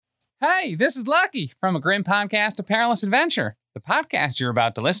Hey, this is Lucky from A Grim Podcast, A Perilous Adventure. The podcast you're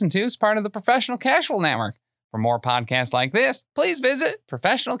about to listen to is part of the Professional Casual Network. For more podcasts like this, please visit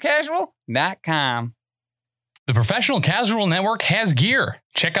professionalcasual.com. The Professional Casual Network has gear.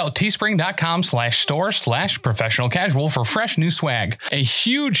 Check out teespring.com/store/professionalcasual for fresh new swag. A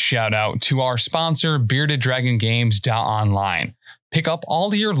huge shout out to our sponsor, beardeddragongames.online. Pick up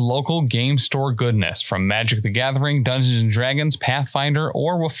all your local game store goodness from Magic the Gathering, Dungeons & Dragons, Pathfinder,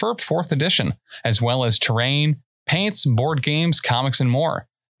 or WFRP 4th Edition, as well as terrain, paints, board games, comics, and more.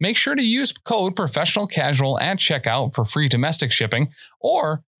 Make sure to use code ProfessionalCasual at checkout for free domestic shipping,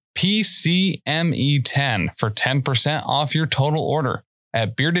 or PCME10 for 10% off your total order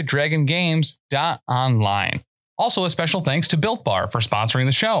at beardeddragongames.online. Also, a special thanks to Built Bar for sponsoring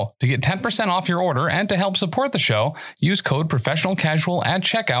the show. To get 10% off your order and to help support the show, use code ProfessionalCasual at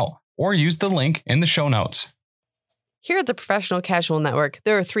checkout or use the link in the show notes. Here at the Professional Casual Network,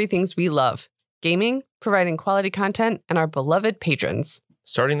 there are three things we love: gaming, providing quality content, and our beloved patrons.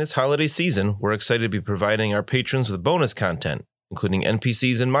 Starting this holiday season, we're excited to be providing our patrons with bonus content, including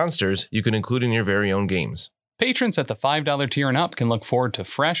NPCs and monsters you can include in your very own games. Patrons at the $5 tier and up can look forward to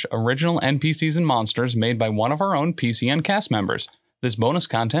fresh, original NPCs and monsters made by one of our own PCN cast members. This bonus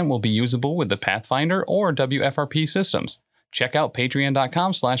content will be usable with the Pathfinder or WFRP systems. Check out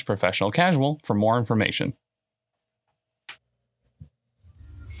patreon.com/professionalcasual for more information.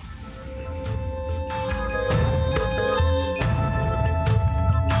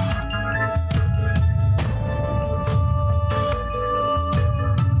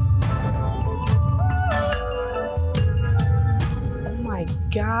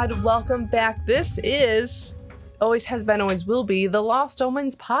 God, welcome back. This is, always has been, always will be, the Lost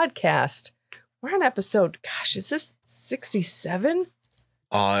Omens podcast. We're on episode, gosh, is this 67?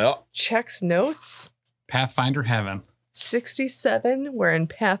 Yeah. Checks notes. Pathfinder Heaven. 67. We're in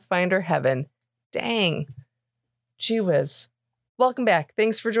Pathfinder Heaven. Dang. Gee whiz. Welcome back.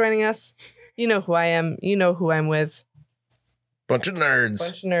 Thanks for joining us. You know who I am. You know who I'm with. Bunch of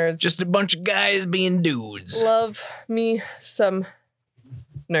nerds. Just a bunch of guys being dudes. Love me some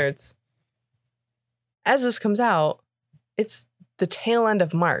nerds. As this comes out, it's the tail end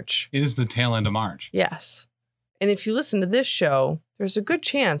of March. It is the tail end of March. Yes. And if you listen to this show, there's a good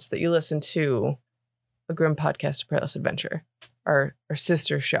chance that you listen to A Grim Podcast, A Perilous Adventure, our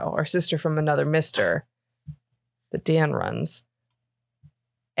sister show, our sister from another mister that Dan runs.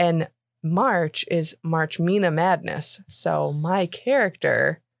 And March is March Mina Madness. So my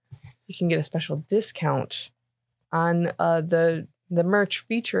character, you can get a special discount on the merch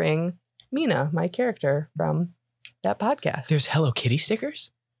featuring Mina, my character from that podcast. There's Hello Kitty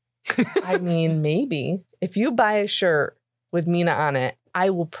stickers? I mean, maybe. If you buy a shirt with Mina on it, I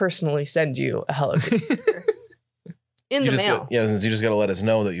will personally send you a Hello Kitty sticker. In the mail. Since you just got to let us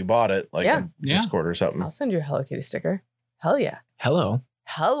know that you bought it, like on Discord or something. I'll send you a Hello Kitty sticker. Hell yeah. Hello.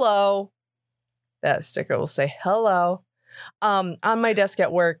 Hello. That sticker will say hello. On my desk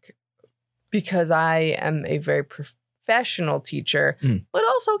at work, because I am a very professional teacher, but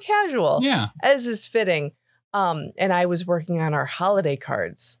also casual, as is fitting. And I was working on our holiday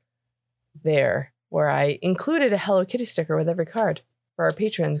cards there, where I included a Hello Kitty sticker with every card for our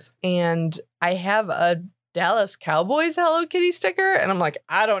patrons. And I have a Dallas Cowboys Hello Kitty sticker. And I'm like,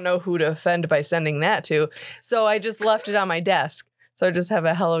 I don't know who to offend by sending that to. So I just left it on my desk. So I just have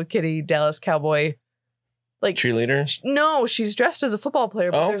a Hello Kitty Dallas Cowboy. Like cheerleader? No, she's dressed as a football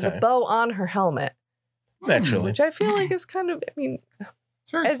player, but there's a bow on her helmet. Naturally. Which I feel like is kind of, I mean,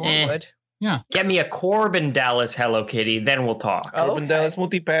 it's very as cool. you would. Yeah. Get me a Corbin Dallas Hello Kitty, then we'll talk. Corbin Dallas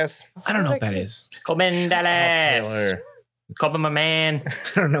multipass. I don't know what that is. Corbin Dallas. Corbin, my man.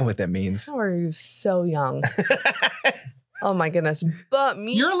 I don't know what that means. How are you so young? Oh my goodness. But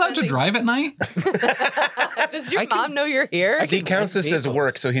me. You're allowed to drive at night? Does your mom know you're here? He counts this as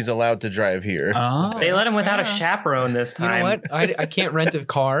work, so he's allowed to drive here. Oh, they let him without a chaperone this time. You know what? I can't rent a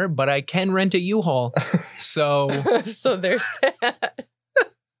car, but I can rent a U-Haul. So there's that.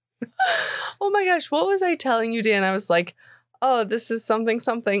 Oh my gosh. What was I telling you, Dan? I was like, oh, this is something.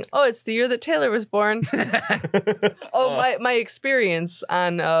 Oh, it's the year that Taylor was born. My experience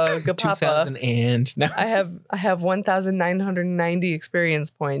on Gapapa. 2000 and no. I have 1,990 experience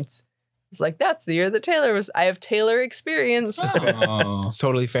points. It's like, that's the year that Taylor was. I have Taylor experience. That's fair. It's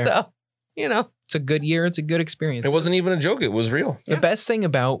totally fair. So, you know. It's a good year. It's a good experience. It wasn't even a joke. It was real. The best thing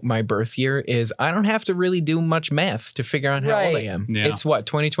about my birth year is I don't have to really do much math to figure out how old I am. Yeah. It's what,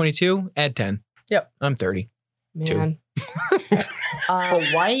 2022? Add 10. Yep. I'm 30. Man. But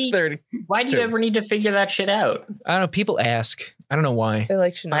why 30. Why do you ever need to figure that shit out? I don't know. People ask. I don't know why. They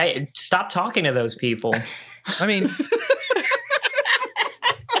like to know. Stop talking to those people. I mean,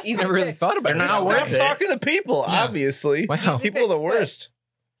 Easy Never really picks. thought about They're this. not Stop worth it. talking to people, Yeah. obviously. Wow. Easy People are the picks, worst.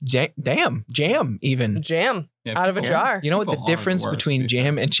 Damn. Jam, even. Jam Yeah, out of a people- jar. You know what the People are the difference worst, between to be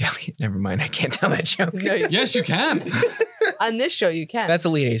jam and jelly? Never mind. I can't tell that joke. No, Yes, you can. on this show, you can. That's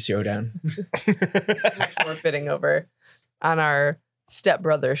Elite Eight Showdown. Which we're fitting over on our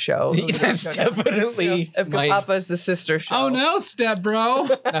stepbrother show. That's definitely If my- Papa's the sister show. Oh no, step bro.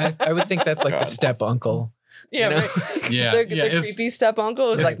 I would think that's like the God. step uncle. Yeah, You know? right. Yeah, The yeah. It's, creepy step uncle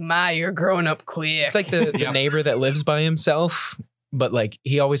was like, "Ma, you're growing up quick." It's like the Yep. neighbor that lives by himself, but like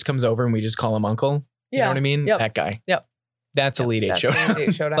he always comes over and we just call him uncle. You know what I mean? Yep. That guy. Yep. That's Elite Eight That's Showdown. Elite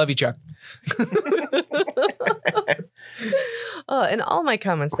Eight Showdown. Love you, Chuck. And all my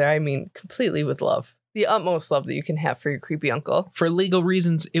comments there, I mean, completely with love, the utmost love that you can have for your creepy uncle. For legal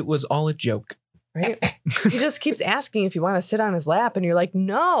reasons, it was all a joke. Right? He just keeps asking if you want to sit on his lap, and you're like,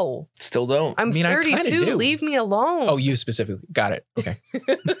 "No, Still don't. I'm I mean, I kinda 32. do. Leave me alone." Oh, you specifically. Got it. Okay.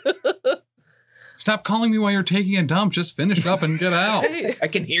 stop calling me while you're taking a dump. Just finish it up and get out. Right? I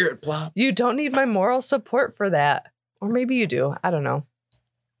can hear it plop. You don't need my moral support for that. Or maybe you do. I don't know.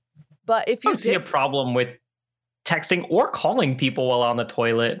 But if I you don't see a did, problem with texting or calling people while on the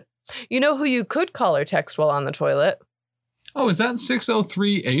toilet. you know who you could call or text while on the toilet? Oh, is that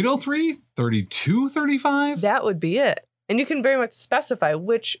 603-803-3235? That would be it. And you can very much specify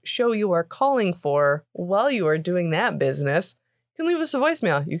which show you are calling for while you are doing that business. You can leave us a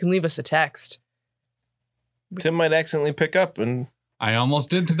voicemail. You can leave us a text. Tim might accidentally pick up and I almost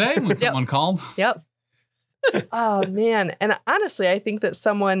did today when someone called. Yep. Oh, man. And honestly, I think that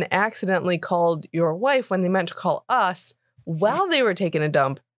someone accidentally called your wife when they meant to call us while they were taking a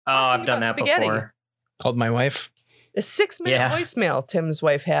dump. Oh, I've done that Spaghetti. before. Called my wife. A 6-minute Yeah. voicemail Tim's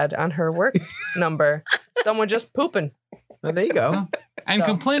wife had on her work number. Someone just pooping. Oh, there you go. And So-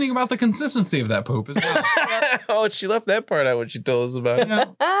 complaining about the consistency of that poop as well. oh, she left that part out. What she told us about. Yeah.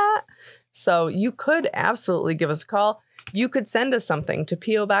 So you could absolutely give us a call. You could send us something to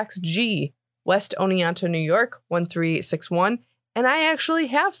P.O. Box G, West Oneonta, New York, 13861. And I actually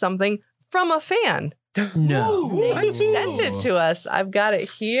have something from a fan. No. They sent it to us. I've got it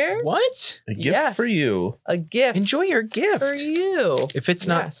here. What? A gift Yes. for you. A gift Enjoy your gift. for you. If it's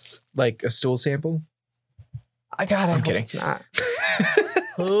not Yes. like a stool sample. I got it. I'm kidding. It's not.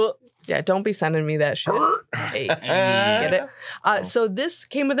 Yeah, don't be sending me that shit. Hey, get it? So this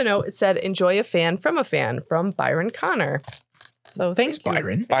came with a note. It said, "Enjoy a fan from Byron Connor." So Thanks, thank you.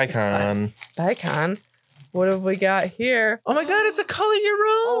 Byron. Bye, Con. Bye, Con. What have we got here? Oh my God, it's a color your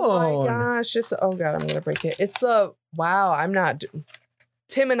Oh own. my gosh, it's I'm gonna break it. It's a wow. I'm not.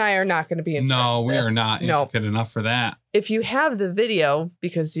 Tim and I are not going to be in. No, we are not No. intricate enough for that. If you have the video,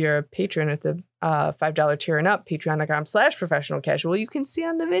 because you're a patron at the $5 tier and up, patreon.com/professional casual, you can see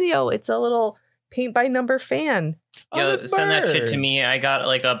on the video. It's a little paint by number fan. Oh, Yeah, the send that shit to birds. me. I got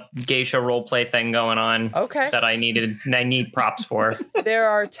like a geisha roleplay thing going on Okay. that I need props for. There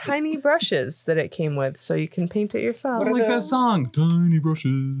are tiny brushes that it came with, so you can paint it yourself. I like that song. Tiny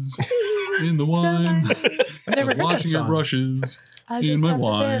brushes in the wine. I've never heard that Washing your song. brushes. I in just my have to ban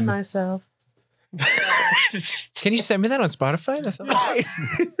wine. myself. Can you send me that on Spotify? That's not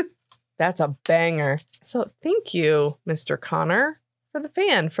That's a banger. So thank you, Mr. Connor, for the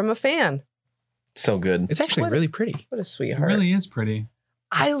fan from a fan. So good. It's actually What- really pretty. What a It sweetheart. really is pretty.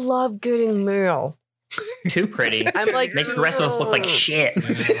 I love getting mail. Too pretty. I'm like, Makes the rest of us look like shit.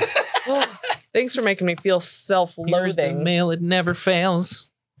 Thanks for making me feel Here's the self-loathing. mail. It never fails.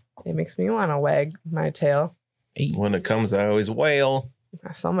 It makes me want to wag my tail. Hey, When it comes, I always wail.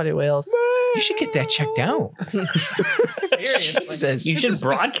 Somebody wails. you should get that checked out. Seriously. Jesus. You should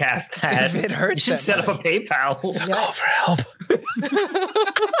broadcast that. If it hurts You should that set up a much. PayPal. It's a Yes. call for help.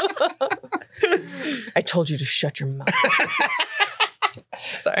 I told you to shut your mouth.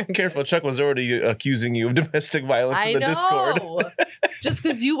 Sorry. Careful, Chuck was already accusing you of domestic violence I in the know. Discord. Just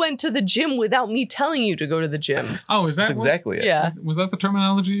because you went to the gym without me telling you to go to the gym. Oh, is that That's exactly it. Yeah. Was that the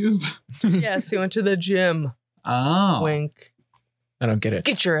terminology used? Yes, he went to the gym. Oh. Wink. I don't get it.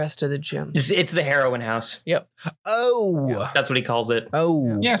 Get your ass to the gym. It's the heroin house. Oh. That's what he calls it.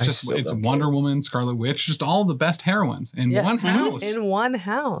 Oh. Yeah, it's I just still it's don't- Wonder Woman, Scarlet Witch, just all the best heroines in Yes. one house. In one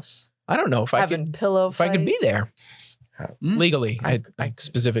house. I don't know if I Having could pillow if I could be fights. there. Mm. Legally. I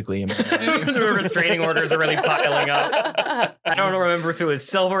specifically am. The restraining orders are really piling up. I don't remember if it was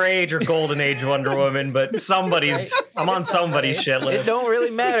Silver Age or Golden Age Wonder Woman, but I'm on somebody's shit It list. don't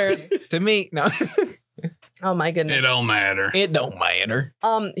really matter to me. No. Oh my goodness. It don't matter. It don't matter.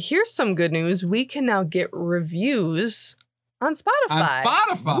 Here's some good news. We can now get reviews on Spotify.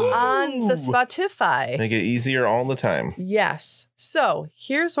 On Spotify. On the Spotify. Make it easier all the time. Yes. So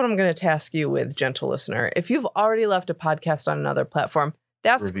here's what I'm going to task you with, gentle listener. If you've already left a podcast on another platform,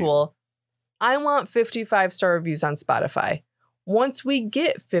 That's Review. cool. I want 55-star reviews on Spotify. Once we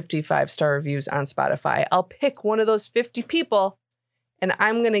get 55-star reviews on Spotify, I'll pick one of those 50 people and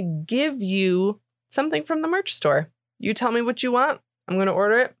I'm going to give you something from the merch store. You tell me what you want. I'm going to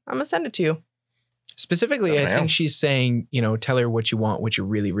order it. I'm going to send it to you. Specifically, I think she's saying, tell her what you want, what you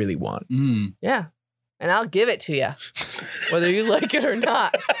really, really want. Yeah. And I'll give it to you, whether you like it or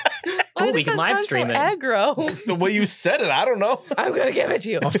not. Cool, we can live stream it. Aggro. The way you said it, I don't know. I'm going to give it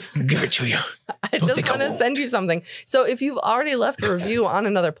to you. I'll give it to you. I just want to send you something. So if you've already left a review on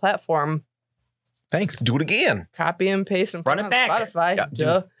another platform, Thanks. Do it again. copy and paste and Run put it on back. Spotify. Yeah,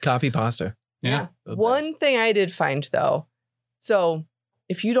 Duh. copy pasta. Yeah. One thing I did find though, so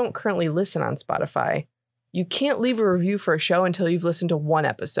if you don't currently listen on Spotify, you can't leave a review for a show until you've listened to one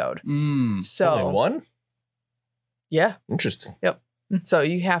episode. So Only one? yeah. Interesting. So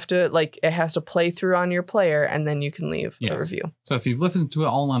you have to it has to play through on your player and then you can leave a Yes. review. So if you've listened to it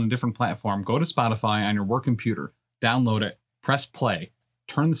all on a different platform, go to Spotify on your work computer, download it, press play,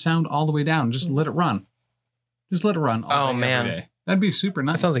 turn the sound all the way down, just let it run. Just let it run all Oh, day, man. every day. That'd be super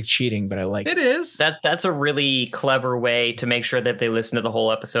nice. That sounds like cheating, but I like It is. That's a really clever way to make sure that they listen to the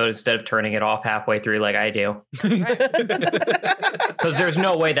whole episode instead of turning it off halfway through like I do. Because there's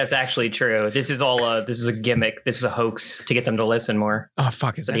no way that's actually true. This is a gimmick. This is a hoax to get them to listen more. Oh,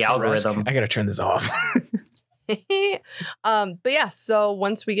 fuck. Is For that the algorithm. I got to turn this off. But yeah, so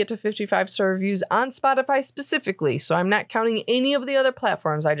once we get to 55-star reviews on Spotify specifically, so I'm not counting any of the other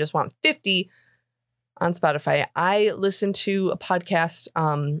platforms, I just want 50 on Spotify. I listened to a podcast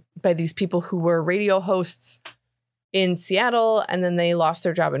by these people who were radio hosts in Seattle, and then they lost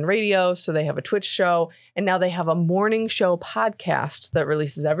their job in radio, so they have a Twitch show, and now they have a morning show podcast that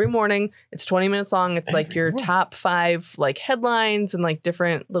releases every morning. It's 20 minutes long. It's like your top 5 like headlines and like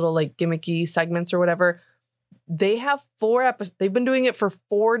different little like gimmicky segments or whatever. They have 4 episodes. They've been doing it for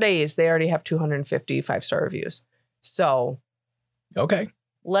 4 days. They already have 250 5-star reviews. So Okay.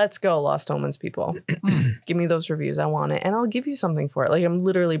 let's go, Lost Omens people. Give me those reviews. I want it. And I'll give you something for it. Like, I'm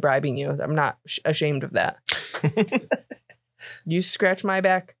literally bribing you. I'm not ashamed of that. You scratch my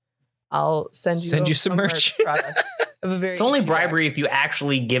back, I'll send you some merch. product of a very It's only itchy back. bribery if you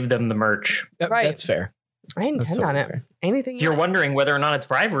actually give them the merch. Right. That's fair. I intend That's on totally it. fair. Anything If you're else? wondering whether or not it's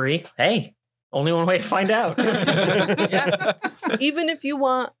bribery, hey, only one way to find out. Yeah. Even if you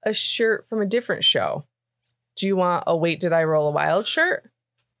want a shirt from a different show, do you want a Wait Did I Roll a Wild shirt?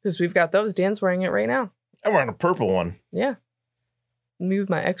 Because we've got those. Dan's wearing it right now. I'm wearing a purple one. Yeah. Move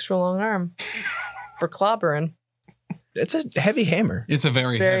my extra long arm for clobbering. It's a heavy hammer. It's a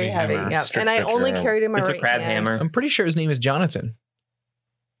very, It's very heavy. hammer. Yeah. Strict And I picture only arm. carried it in my It's a right crab hand. hammer. I'm pretty sure his name is Jonathan.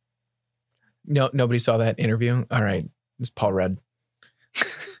 No, nobody saw that interview. All right. It's Paul Rudd.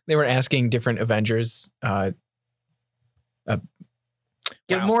 They were asking different Avengers.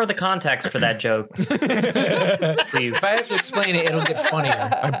 Give Wow. more of the context for that joke, If please. I have to explain it, it'll get funnier.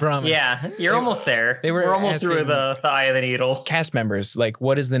 I promise. Yeah, you're almost there. They were We're almost through asking- the eye of the needle. Cast members, like,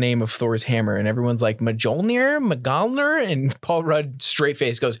 what is the name of Thor's hammer? And everyone's like, Mjolnir, Magalner, and Paul Rudd, straight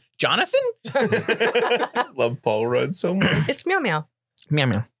face, goes, Jonathan? Love Paul Rudd so much. It's meow meow. Meow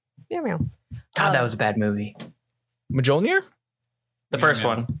meow. Meow meow. God, that was a bad movie. Mjolnir? The Yeah, first yeah.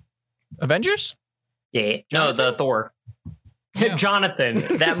 one. Avengers? Yeah. No, the Thor. Yeah. Jonathan.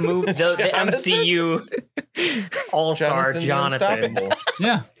 That movie, the MCU all-star Jonathan. Unstoppable.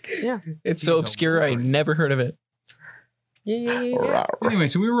 Yeah. It's so He's a obscure, I warrior. never heard of it. Yeah. Anyway,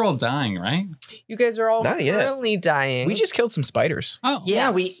 so we were all dying, right? You guys are all Not yet. currently dying. We just killed some spiders. Oh,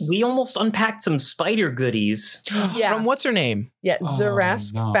 Yeah, Yes. we almost unpacked some spider goodies. Yes. From what's her name? Yeah, Oh,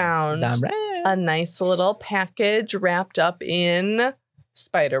 Zarask no. found a nice little package wrapped up in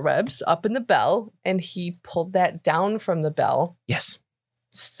spider webs up in the bell, and he pulled that down from the bell. Yes.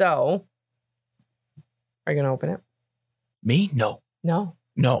 So, are you gonna open it? Me? No. No.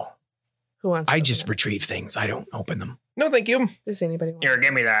 No. Who wants? to I open just it? retrieve things. I don't open them. No, thank you. Does anybody want? Here,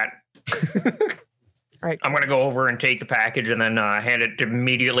 give me that. All right. I'm going to go over and take the package and then hand it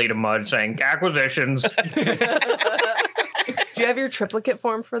immediately to Mud saying, acquisitions. Do you have your triplicate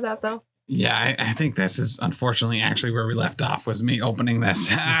form for that though? Yeah, I think this is unfortunately actually where we left off was me opening this.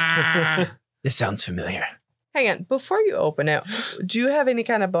 Ah. This sounds familiar. Hang on. Before you open it, do you have any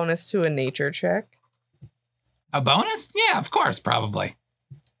kind of bonus to a nature check? A bonus? Yeah, of course, probably.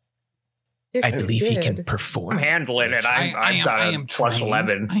 If I you believe he can did. I'm perform. handling it. I've got a plus trained.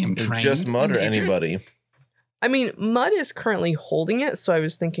 11. I am trained. Just Mud or in nature. anybody. I mean, Mud is currently holding it, so I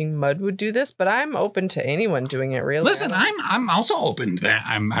was thinking Mud would do this, but I'm open to anyone doing it. Really. Listen, I'm also open to that.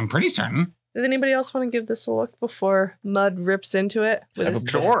 I'm pretty certain. Does anybody else want to give this a look before Mud rips into it? I have a his-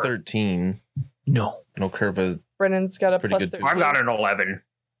 plus Sure. 13. No. No curve Brennan's got a Pretty plus good, too. 13. I've got an 11.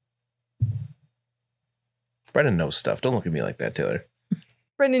 Brennan knows stuff. Don't look at me like that, Taylor.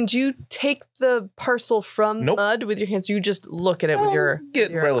 Brennan, do you take the parcel from Nope. Mud with your hands? You just look at it with I'll your get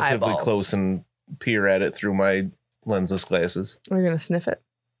your relatively eyeballs. close and peer at it through my lensless glasses. Are you going to sniff it?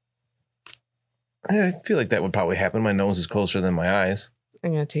 I feel like that would probably happen. My nose is closer than my eyes.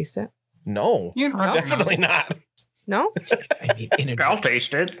 I'm going to taste it. No, You interrupt your definitely nose. not. No? I mean, I'll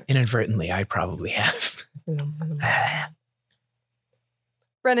taste it. inadvertently, I probably have.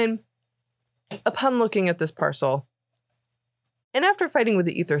 Brennan, upon looking at this parcel, and after fighting with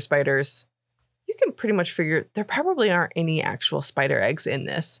the ether spiders, you can pretty much figure there probably aren't any actual spider eggs in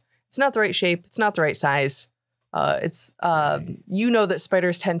this. It's not the right shape. It's not the right size. You know that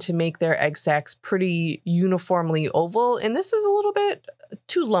spiders tend to make their egg sacs pretty uniformly oval, and this is a little bit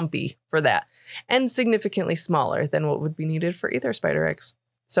too lumpy for that, and significantly smaller than what would be needed for ether spider eggs.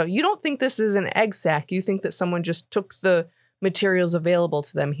 So you don't think this is an egg sac. You think that someone just took the materials available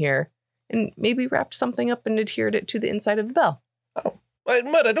to them here and maybe wrapped something up and adhered it to the inside of the bell. But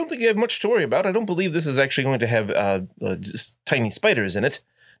Mud, I don't think you have much to worry about. I don't believe this is actually going to have just tiny spiders in it.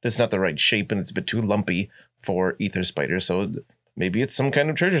 It's not the right shape and it's a bit too lumpy for ether spiders. So maybe it's some kind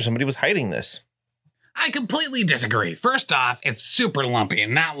of treasure. Somebody was hiding this. I completely disagree. First off, it's super lumpy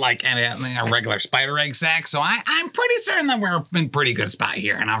and not like a regular spider egg sac, so I'm pretty certain that we're in pretty good spot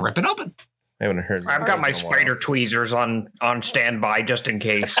here, and I'll rip it open. I haven't heard. I've got my in a while. spider tweezers on standby just in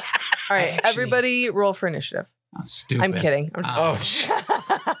case. All right, Actually- everybody roll for initiative. Oh, stupid. I'm kidding. I'm Oh,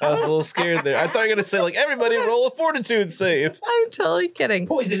 I was a little scared there. I thought you were going to say, like, everybody roll a fortitude save. I'm totally kidding.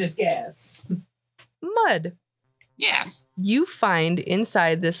 Poisonous gas. Mud. Yes. You find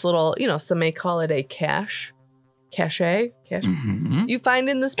inside this little, some may call it a cache. Mm-hmm. You find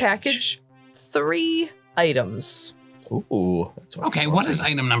in this package 3 items. Ooh. That's Okay, what is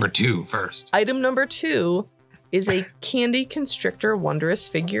item number 2 first? Item number 2 is a Candy Constrictor Wondrous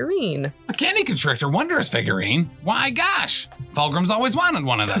figurine. A Candy Constrictor Wondrous figurine? Why, gosh. Fulgrim's always wanted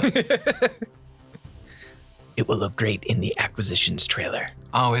one of those. It will look great in the acquisitions trailer.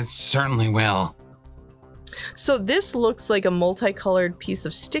 Oh, it certainly will. So this looks like a multicolored piece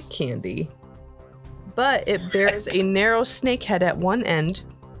of stick candy, but it bears a narrow snake head at one end,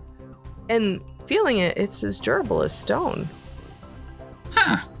 and feeling it, it's as durable as stone.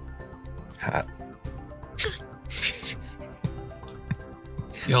 Huh. Hot.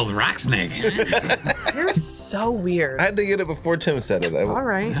 The old rock snake. You're so weird. I had to get it before Tim said it. All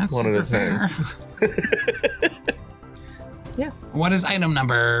right. That's Wanted super a fair. Yeah. What is item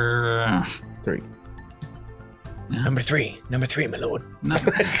number 3. Number three, my lord.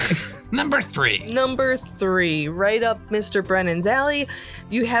 number 3? Number 3, right up Mr. Brennan's alley,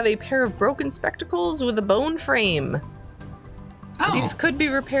 you have a pair of broken spectacles with a bone frame. Oh, These could be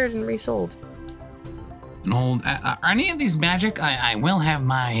repaired and resold. an old. Are any of these magic? I will have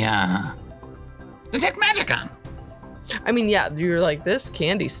my detect magic on. I mean, yeah, you're like, this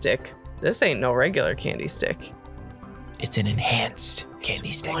candy stick. This ain't no regular candy stick. It's an enhanced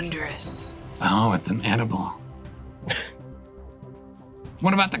candy stick. Wondrous. Oh, it's an edible.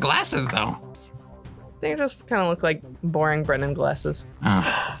 What about the glasses, though? They just kind of look like boring Brennan glasses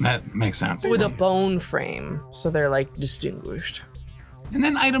Oh, that makes sense. with a bone frame, so they're like distinguished. And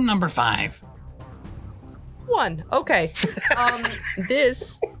then item number 5. 1. Okay.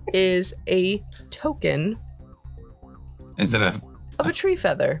 This is a token Is it a of a tree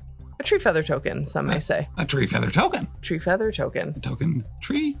feather. A tree feather token, some may say. tree feather token? Tree feather token. Token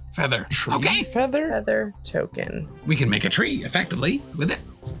tree feather. Okay, Feather token. we can make a tree effectively with it.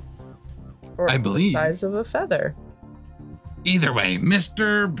 Or I believe. size of a feather. Either way,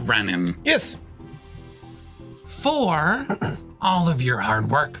 Mr. Brennan, Yes. for all of your hard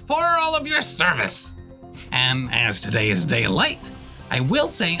work, for all of your service, and as today is a day of light, I will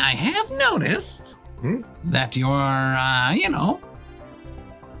say I have noticed that your,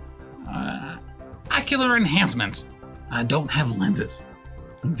 ocular enhancements don't have lenses.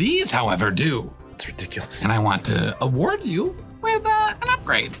 These, however, do, It's ridiculous. and I want to award you with an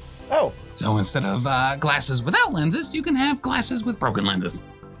upgrade. Oh, So instead of glasses without lenses, you can have glasses with broken lenses.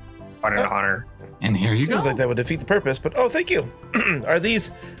 What an honor. And here you seems go. like that would defeat the purpose, but oh, thank you. Are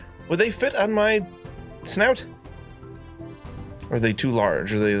these, would they fit on my snout? Are they too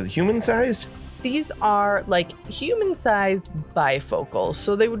large? Are they human-sized? These are like human-sized bifocals,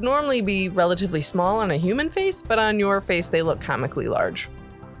 so they would normally be relatively small on a human face, but on your face they look comically large.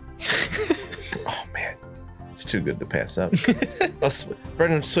 Oh, man. It's too good to pass up.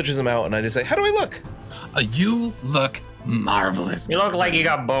 Brendan switches them out, and I just say, how do I look? You look marvelous. You look like you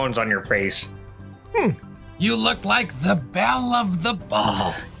got bones on your face. You look like the belle of the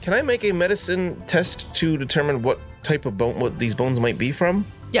ball. Can I make a medicine test to determine what type of bone, what these bones might be from?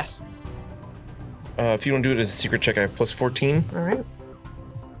 Yes. If you want to do it as a secret check, I have plus 14. All right.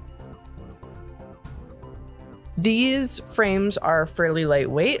 These frames are fairly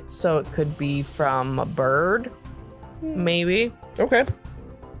lightweight, so it could be from a bird, maybe. Okay.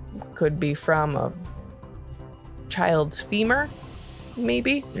 Could be from a child's femur,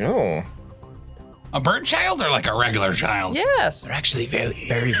 maybe. Oh. A bird child or like a regular child? Yes. They're actually very,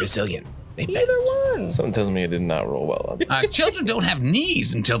 very resilient. They bend. Either one. Something tells me I did not roll well on. Children don't have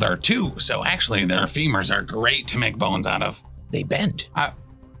knees until they're 2, so actually their femurs are great to make bones out of. They bend.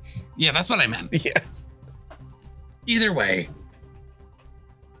 Yeah, that's what I meant. Yes. Either way,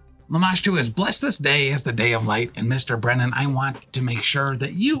 Lamashtu has blessed this day as the day of light, and Mr. Brennan, I want to make sure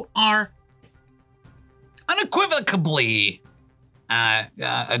that you are unequivocally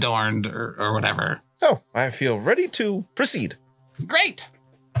adorned or whatever. Oh, I feel ready to proceed. Great.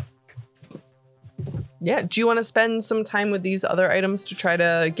 Yeah. Do you want to spend some time with these other items to try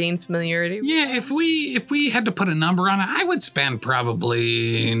to gain familiarity? Yeah, if we had to put a number on it, I would spend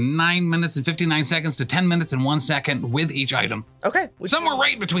probably 9 minutes and 59 seconds to 10 minutes and 1 second with each item. Okay. Somewhere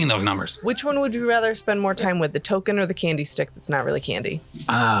right between those numbers. Which one would you rather spend more time with, the token or the candy stick that's not really candy?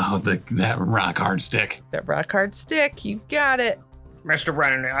 Oh, that rock hard stick. That rock hard stick. You got it. Mr.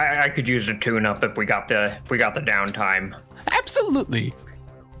 Brennan, I could use a tune-up if we got the downtime. Absolutely.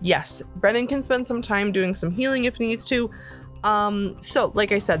 Yes, Brennan can spend some time doing some healing if he needs to. So,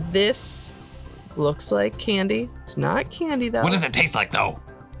 like I said, this looks like candy. It's not candy, though. What does it taste like, though?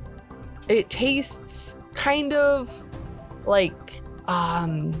 It tastes kind of like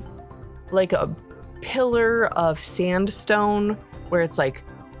a pillar of sandstone where it's like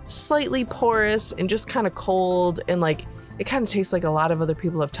slightly porous and just kind of cold, and like it kind of tastes like a lot of other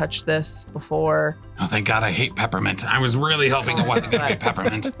people have touched this before. Oh, thank God I hate peppermint. I was really hoping it wasn't going to be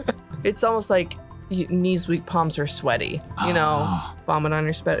peppermint. It's almost like knees weak, palms are sweaty. You know, Oh. vomit on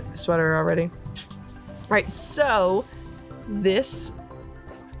your sweater already. Right, so this...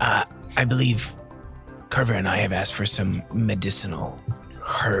 I believe Carver and I have asked for some medicinal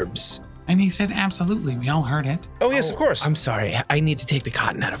herbs. And he said, absolutely. We all heard it. Oh, yes, of course. I'm sorry. I need to take the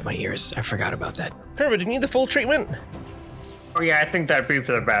cotton out of my ears. I forgot about that. Kermit, do you need the full treatment? Oh yeah, I think that'd be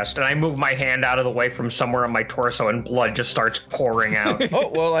for the best. And I move my hand out of the way from somewhere on my torso, and blood just starts pouring out. Oh,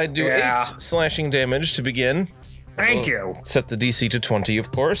 well, I do Yeah. 8 slashing damage to begin. Thank you. Set the DC to 20,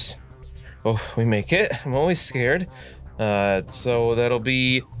 of course. Oh, we make it. I'm always scared. So that'll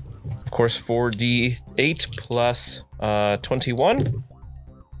be, of course, 4d8 plus 21.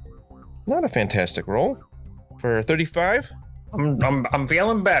 Not a fantastic roll. For 35. I'm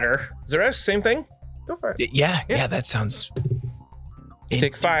feeling better. Zeresh, same thing. Go for it. Yeah, that sounds...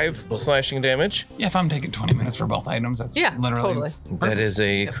 Take 5 slashing damage. Yeah, if I'm taking 20 minutes for both items, that's Yeah, literally... totally. That is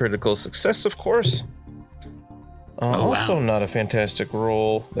a critical success, of course. Also not a fantastic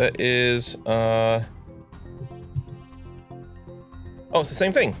roll. That is... Oh, it's the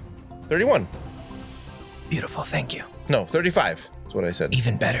same thing. 31. Beautiful, thank you. No, 35 is what I said.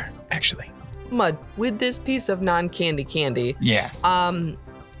 Even better, actually. Mud, with this piece of non-candy candy, Yes.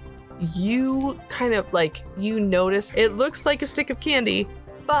 you kind of like, you notice it looks like a stick of candy,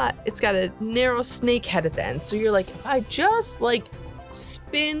 but it's got a narrow snake head at the end. So you're like, if I just like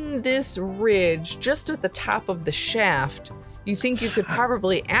spin this ridge just at the top of the shaft, you think you could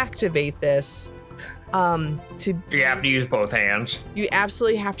probably activate this. You have to use both hands. You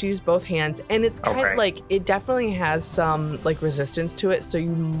absolutely have to use both hands, and it's kind Okay. of like, it definitely has some like resistance to it, so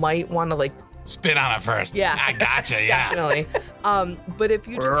you might want to like, Spit on it first. Yeah. I gotcha, yeah. definitely. But if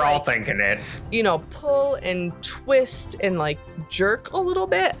you just We're all like, thinking it. you know, pull and twist and like jerk a little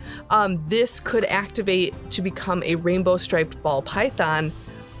bit, this could activate to become a rainbow striped ball python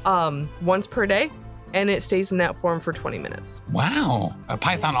once per day, and it stays in that form for 20 minutes. Wow. A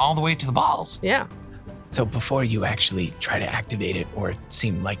python all the way to the balls. Yeah. So before you actually try to activate it or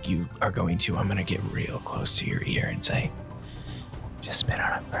seem like you are going to, I'm going to get real close to your ear and say, just spit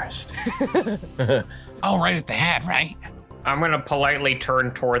on it first. Oh, right at the head, right? I'm gonna politely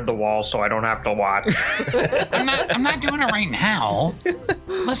turn toward the wall so I don't have to watch. I'm not doing it right now.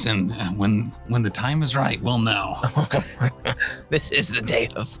 Listen, when the time is right, we'll know. This is the day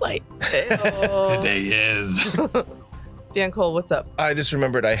of flight. Today is. Dan Cole, what's up? I just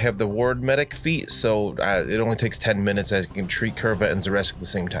remembered I have the ward medic feat, so it only takes 10 minutes. I can treat Curva and Zaresk at the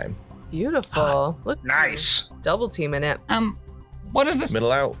same time. Beautiful. Look, Nice. double teaming it. What is this?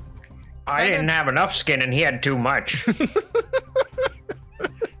 Middle out. I didn't have enough skin and he had too much.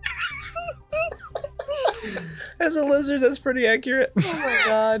 As a lizard, that's pretty accurate. Oh my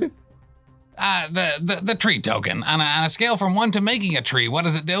god. the tree token on a scale from 1 to making a tree. What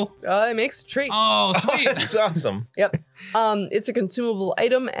does it do? It makes a tree. Oh, sweet. It's awesome. Yep. It's a consumable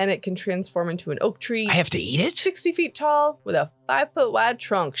item, and it can transform into an oak tree. I have to eat it? 60 feet tall with a 5-foot wide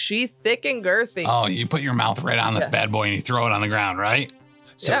trunk. Sheath thick and girthy. Oh, you put your mouth right on this Yeah. bad boy and you throw it on the ground, right?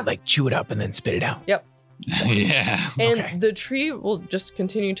 So, Yeah. like, chew it up and then spit it out. Yep. Yeah. And okay. the tree will just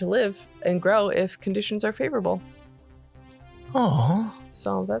continue to live and grow if conditions are favorable. Oh,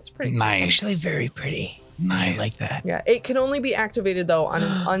 So that's pretty Nice. actually very pretty. Nice. I like that. Yeah, it can only be activated though on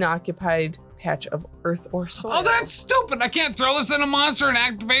an unoccupied patch of earth or soil. Oh, that's stupid. I can't throw this in a monster and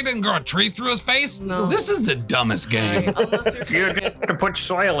activate it and grow a tree through his face. No. This is the dumbest game. Right, unless you're You have to put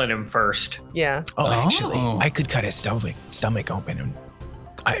soil in him first. yeah. Oh, Oh. actually, I could cut his stomach open and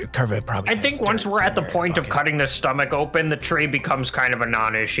carve it probably. I think once we're at the point of cutting the stomach open, the tree becomes kind of a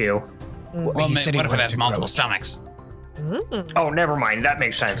non-issue. Well, he said he what if it wanted has to multiple grow it. stomachs? Mm. Oh, never mind. That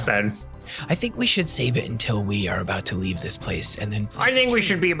makes sense then. I think we should save it until we are about to leave this place and then. I think we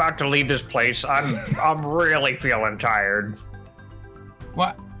should be about to leave this place. I'm really feeling tired.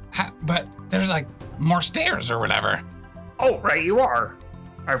 What? But there's like more stairs or whatever. Oh, right, you are.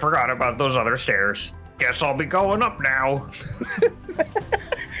 I forgot about those other stairs. Guess I'll be going up now.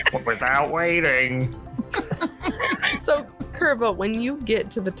 Without waiting. So, Curva, when you get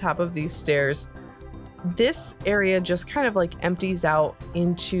to the top of these stairs, this area just kind of like empties out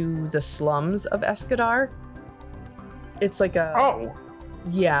into the slums of Escadar. It's like a Oh,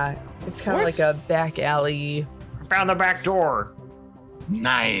 yeah, it's kind of What? like a back alley. found the back door.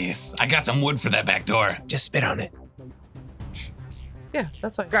 Nice. I got some wood for that back door. Just spit on it. Yeah,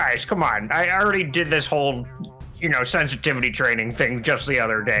 that's why. Guys, come on. I already did this whole, sensitivity training thing just the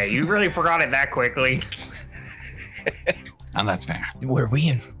other day. You really forgot it that quickly. Oh, that's fair.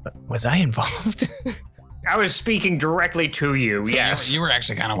 Was I involved? I was speaking directly to you, yes. You were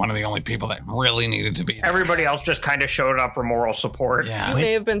actually kind of one of the only people that really needed to be there. Everybody else just kind of showed up for moral support. Yeah. You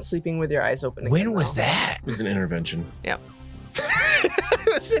may have been sleeping with your eyes open. When was that? It was an intervention. It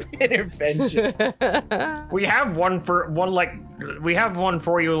was an intervention. that? We have one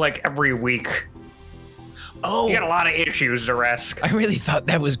for you like every week. Oh, You got a lot of issues, Zaresk. I really thought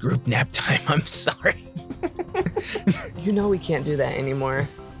that was group nap time. I'm sorry. You know we can't do that anymore.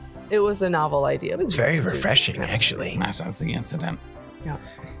 It was a novel idea. It was very refreshing, actually. Nice, that's the incident. Yeah.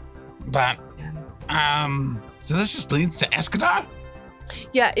 But, so this just leads to Escadar?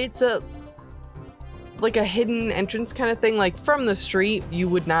 Yeah, it's a hidden entrance kind of thing. Like from the street, you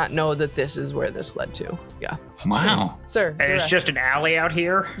would not know that this is where this led to. Yeah. Wow. Sir. And it's direct. just an alley out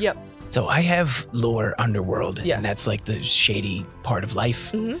here. Yep. So I have lore underworld, Yes. and that's like the shady part of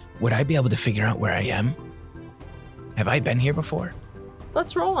life. Mhm. Would I be able to figure out where I am? Have I been here before?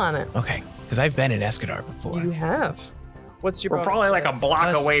 Let's roll on it. Okay, because I've been in Escadar before. You have. What's your We're bonus probably to like a this? block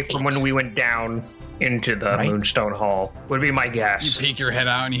Plus away from 8. when we went down into the Right. Moonstone Hall, would be my You guess. peek your head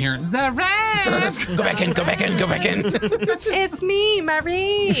out and you hear, Zaresk! Go back in, go back in, go back in. It's me,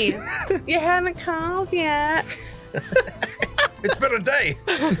 Marie. You haven't called yet. It's been a day.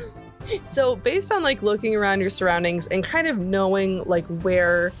 So based on like looking around your surroundings and kind of knowing like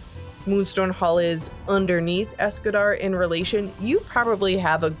where Moonstone Hall is underneath Escadar in relation, you probably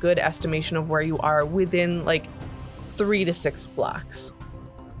have a good estimation of where you are within like 3 to 6 blocks.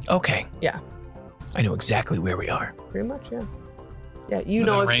 Okay. Yeah. I know exactly where we are. Pretty much, yeah. Yeah, you Within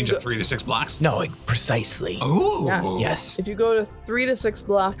know a if range you go, of 3 to 6 blocks? No, like precisely. Ooh. Yeah. Yes. if you go to 3 to 6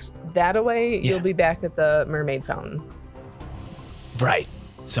 blocks that away, Yeah. you'll be back at the Mermaid Fountain. Right.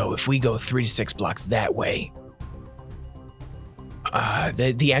 So if we go 3 to 6 blocks that way,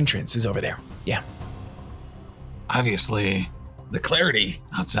 the entrance is over there. Yeah. Obviously, the clarity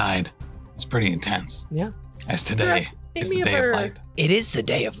outside is pretty intense. Yeah. As today Make is me the a day of per- light. It is the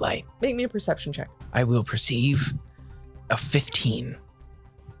day of light. Make me a perception check. I will perceive a 15.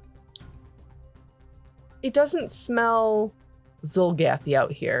 It doesn't smell Zolgathy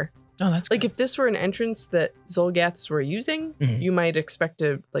out here. Oh, that's Like good. if this were an entrance that Zolgaths were using, Mhm. you might expect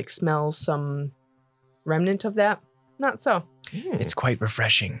to like smell some remnant of that. Not so. It's quite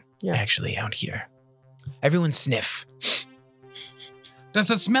refreshing, Yeah. actually, out here. Everyone sniff.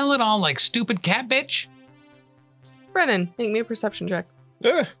 Does it smell at all like stupid cat bitch? Brennan, make me a perception check.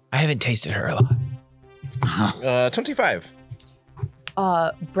 Uh, I haven't tasted her a lot. 25.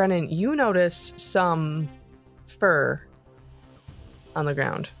 Brennan, you notice some fur on the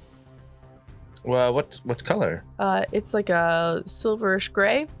ground. Well, what color? It's like a silverish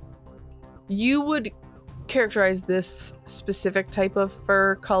gray. You would characterize this specific type of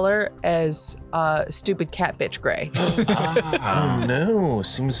fur color as stupid cat bitch gray. Oh no!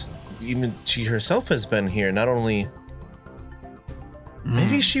 Seems even she herself has been here. Not only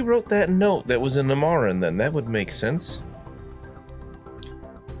Maybe she wrote that note that was in Namarin then. That would make sense.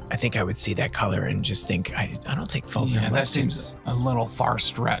 I think I would see that color and just think, I don't think Fulgrim. Yeah, that seems a little far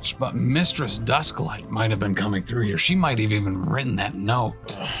stretched, but Mistress Dusklight might have been coming through here. She might have even written that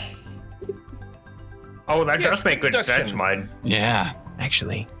note. Oh, that Yes, does make good deduction. sense, Mud. Yeah.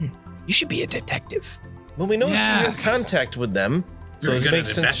 Actually, you should be a detective. Well, we know she Yes. has contact with them, so Very it good makes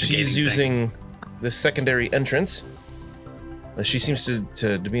at sense she's investigating using this secondary entrance. She seems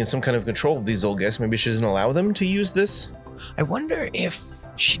to be in some kind of control of these old guests. Maybe she doesn't allow them to use this. I wonder if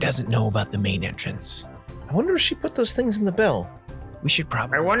she doesn't know about the main entrance. I wonder if she put those things in the bell. We should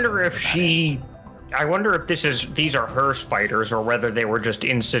probably. I tell wonder her if about she. I wonder if these are her spiders or whether they were just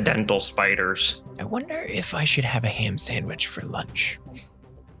incidental spiders. it. I wonder if I should have a ham sandwich for lunch.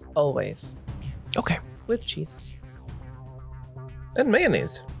 Always. Okay. With cheese. And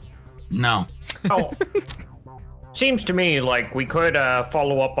mayonnaise. No. Oh. Seems to me like we could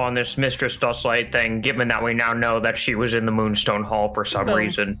follow up on this Mistress Dustlight thing, given that we now know that she was in the Moonstone Hall for some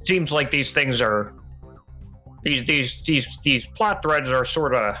reason. Seems like these things are these plot threads are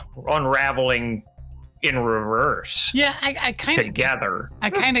sort of unraveling in reverse. Yeah, I kind of Together. I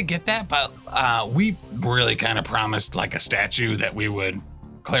kind of get that, but we really kind of promised like a statue that we would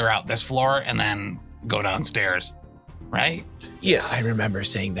clear out this floor and then go downstairs, right? Yes. I remember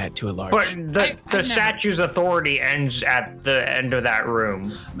saying that to a large. But I the never- statue's authority ends at the end of that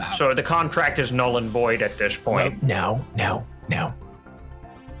room. So the contract is null and void at this Well, point. no.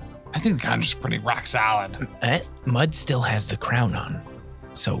 I think the contract's pretty rock solid. Mud still has the crown on,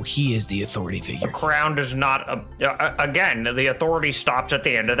 so he is the authority The figure. crown does not. Again, the authority stops at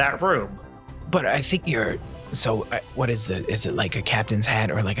the end of that room. But I think you're. So, what is is it like a captain's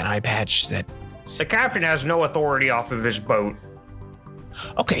hat or like an eye patch that? The captain has no authority off of his boat.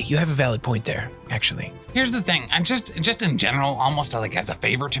 Okay, you have a valid point there, actually. Here's the thing, and just in general, almost like as a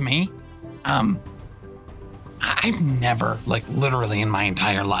favor to me, I've never, like literally in my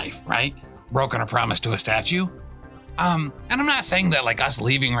entire life, right, broken a promise to a statue. And I'm not saying that like us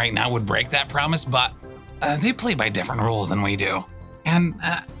leaving right now would break that promise, but they play by different rules than we do. And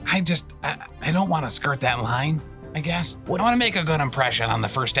I don't want to skirt that line, I guess. I want to make a good impression on the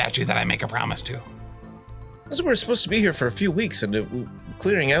first statue that I make a promise to. So we're supposed to be here for a few weeks, and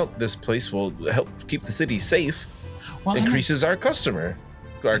clearing out this place will help keep the city safe. Well, Increases our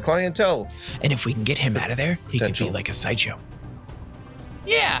clientele. And if we can get him out of there, he could be Potential. like a sideshow.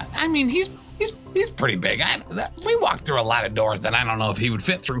 yeah, I mean, he's pretty big. We walked through a lot of doors that I don't know if he would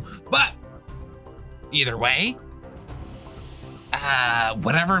fit through, but either way,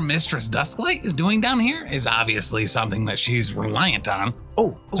 whatever Mistress Dusklight is doing down here is obviously something that she's reliant on.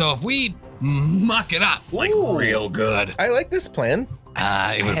 So if we muck it up like Ooh. real good, I like this plan.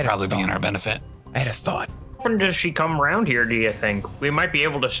 it would had a probably be in thought. our benefit. I had a thought. How often does she come around here, do you think? We might be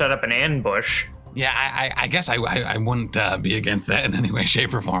able to set up an ambush. Yeah, I guess I wouldn't be against that in any way,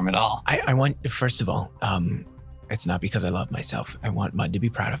 shape, or form at all. I want, first of all, it's not because I love myself. I want Mud to be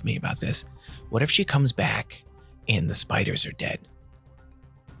proud of me about this. What if she comes back and the spiders are dead?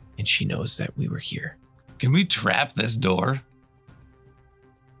 And she knows that we were here. Can we trap this door?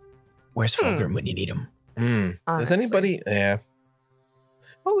 Where's Fulgrim when you need him? Does Honestly. anybody? Yeah,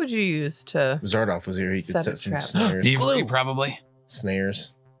 What would you use to? Zardoff was here. He could Set set a some trap. snares. Thievery, probably.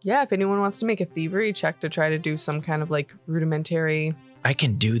 Snares. Yeah, if anyone wants to make a thievery check to try to do some kind of like rudimentary. I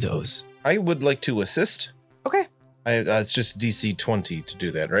can do those. I would like to assist. Okay. It's just DC 20 to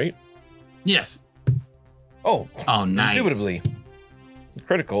do that, right? Yes. Oh, Oh, nice. indubitably.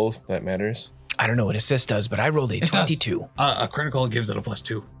 Critical, if that matters. I don't know what assist does, but I rolled a It does. 22. A critical gives it a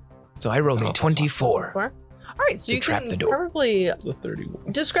 +2. So I rolled Oh, a plus 24. All right, so To you trap can the door. probably The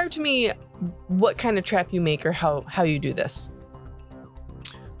 31. describe to me what kind of trap you make or how you do this.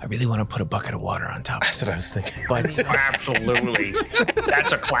 I really want to put a bucket of water on top. That's what I was thinking. But Absolutely.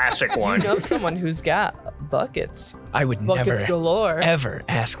 That's a classic You one. know someone who's got buckets. I would Buckets never, galore. ever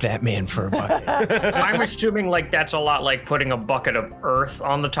ask that man for a bucket. I'm assuming like that's a lot like putting a bucket of earth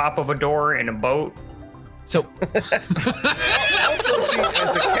on the top of a door in a boat. So Also, she,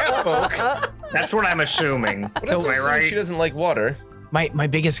 as a cat folk, That's what I'm assuming. but So- also Am I assume right? she doesn't like water. my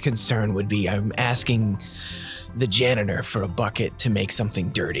biggest concern would be I'm asking the janitor for a bucket to make something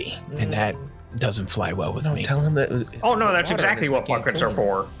dirty, and that doesn't fly well with No, me. tell him that. Oh no, that's water exactly is what making it buckets are clean.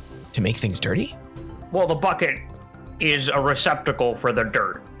 for. To make things dirty? Well, the bucket is a receptacle for the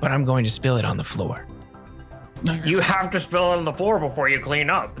dirt. But I'm going to spill it on the floor. No, You have to spill it on the floor before you clean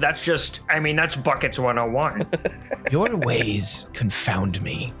up. That's that's buckets 101. Your ways confound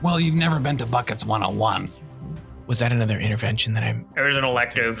me. Well, you've never been to Buckets 101. Was that another intervention that I'm... It was an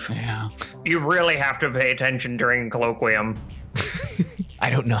elective. Yeah. You really have to pay attention during colloquium. I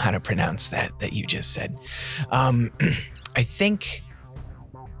don't know how to pronounce that you just said. I think.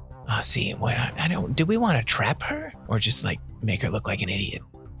 See, what I don't. Do we want to trap her or just like make her look like an idiot?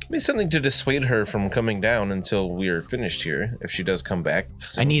 Maybe something to dissuade her from coming down until we're finished here. If she does come back,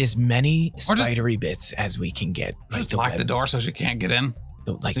 I need as many spidery bits as we can get. Just lock the door so she can't get in.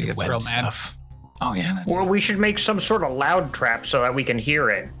 The gets web real mad. stuff. Oh yeah. That's Well, we should make some sort of loud trap so that we can hear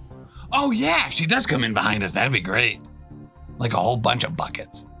it. Oh yeah. If she does come in behind us, that'd be great. Like a whole bunch of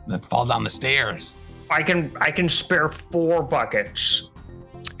buckets that fall down the stairs. I can spare 4 buckets.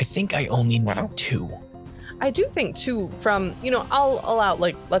 I think I only need 2. I do think too, from, I'll allow,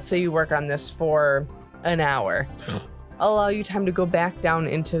 like, let's say you work on this for an hour. I'll allow you time to go back down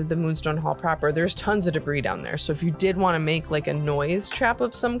into the Moonstone Hall proper. There's tons of debris down there. So if you did want to make like a noise trap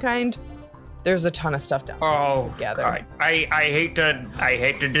of some kind, there's a ton of stuff down there. Oh, gather. I hate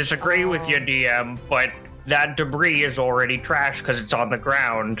to disagree with you, DM, but that debris is already trash because it's on the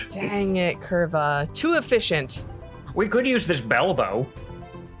ground. Dang it, Curva. Too efficient. We could use this bell though.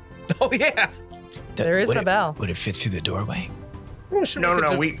 Oh yeah. There is a bell. Would it fit through the doorway? Oh, sure,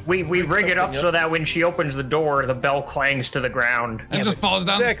 No. We rig it up so that when she opens the door, the bell clangs to the ground. It just falls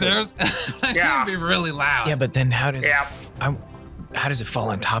down the stairs. That Yeah. should be really loud. Yeah, but then how does Yeah. how does it fall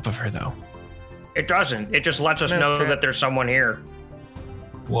on top of her though? It doesn't. It just lets us know Mousetrap. that there's someone here.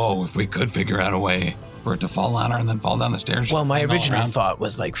 Whoa, if we could figure out a way for it to fall on her and then fall down the stairs. Well, my and all original around. thought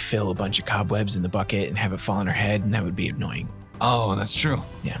was like fill a bunch of cobwebs in the bucket and have it fall on her head, and that would be annoying. Oh, that's true.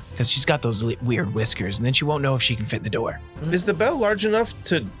 Yeah, because she's got those weird whiskers, and then she won't know if she can fit in the door. Is the bell large enough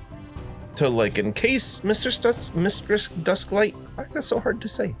to like encase Mistress Dusklight? Why is that so hard to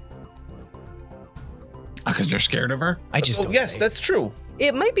say? Because you're scared of her? I just don't yes, say. that's true.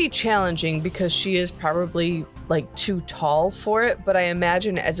 It might be challenging because she is probably like too tall for it, but I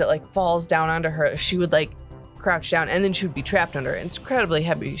imagine as it like falls down onto her, she would like crouch down and then she would be trapped under it. It's incredibly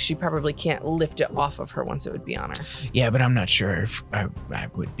heavy. She probably can't lift it off of her once it would be on her. Yeah, but I'm not sure if I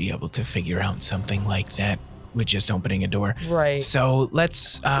would be able to figure out something like that with just opening a door. Right. So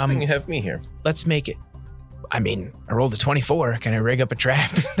let's Good thing you have me here. let's make it. I mean, I rolled a 24. Can I rig up a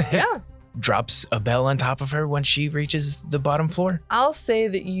trap that Yeah. drops a bell on top of her when she reaches the bottom floor? I'll say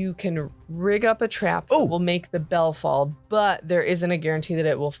that you can rig up a trap that Ooh. will make the bell fall, but there isn't a guarantee that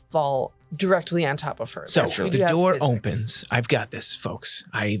it will fall directly on top of her. So We do the have door physics. opens. I've got this, folks.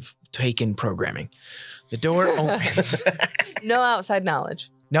 I've taken programming. The door opens. No outside knowledge.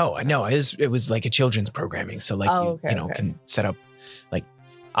 No, it was like a children's programming. So like Okay. can set up like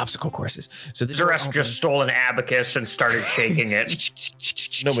obstacle courses. So the door Zeresk opens. just stole an abacus and started shaking it.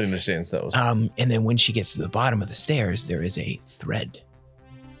 Nobody understands those. And then when she gets to the bottom of the stairs, there is a thread.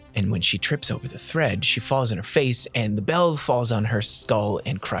 And when she trips over the thread, she falls on her face, and the bell falls on her skull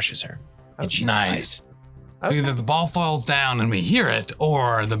and crushes her. And she Nice. dies. So Okay. either the ball falls down and we hear it,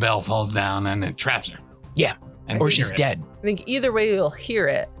 or the bell falls down and it traps her. Yeah. And Or we she's hear it. dead. I think either way you'll hear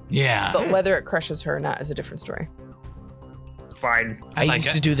it, Yeah. but whether it crushes her or not is a different story. Fine. I like used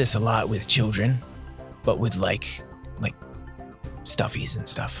it. to do this a lot with children, but with like stuffies and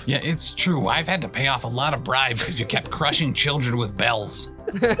stuff. Yeah, it's true. I've had to pay off a lot of bribes because you kept crushing children with bells.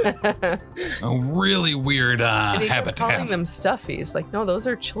 A really weird And you kept habit to calling have. them stuffies. Like, no, those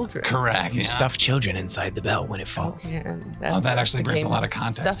are children. Correct. You Yeah. stuff children inside the bell when it falls. Okay, and Oh, that's that actually the brings a lot game's of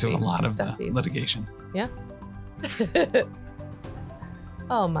context to a stuffy- lot of the stuffies. litigation.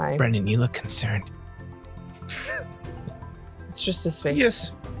 Oh my. Brendan, you look concerned. It's just his face.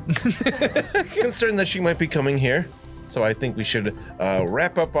 Yes. Concerned that she might be coming here. So I think we should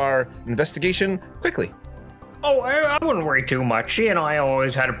wrap up our investigation quickly. Oh, I wouldn't worry too much. She and I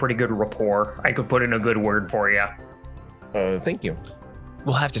always had a pretty good rapport. I could put in a good word for you. Thank you.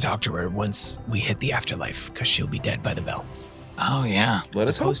 We'll have to talk to her once we hit the afterlife, because she'll be dead by the bell. Oh, yeah. Let As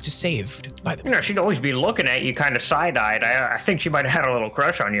us hope. opposed to saved by the bell. She'd always be looking at you kind of side-eyed. I think she might have had a little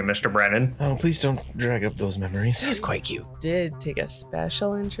crush on you, Mr. Brennan. Oh, please don't drag up those memories. He's quite cute. Did take a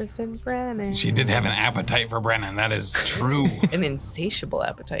special interest in Brennan. She did have an appetite for Brennan. That is true. An insatiable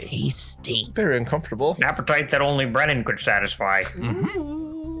appetite. Tasty. Very uncomfortable. An appetite that only Brennan could satisfy.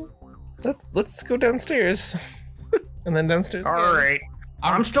 Ooh. Let's go downstairs. And then downstairs. All again. right.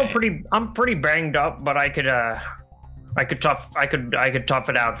 I'm still Okay. I'm pretty banged up, but I could tough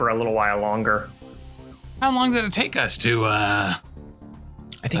it out for a little while longer. How long did it take us to, I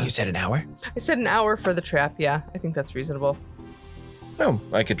think you said an hour. I said an hour for the trap. Yeah, I think that's reasonable. Oh,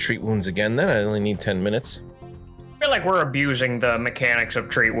 I could treat wounds again. Then I only need 10 minutes. I feel like we're abusing the mechanics of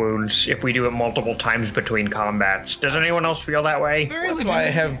treat wounds if we do it multiple times between combats. Does anyone else feel that way? very That's why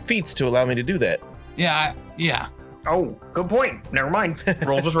I have feats to allow me to do that. Yeah, yeah. Oh, good point. Never mind.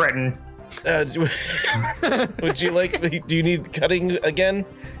 Rules is written. Would you like? Do you need cutting again?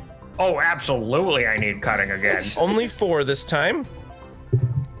 Oh, absolutely, I need cutting again. Only 4 this time,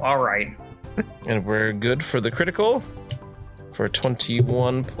 All right. and we're good for the critical. For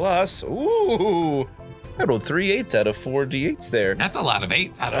 21 plus. Ooh, I rolled 3 8s out of 4 d8s there. That's a lot of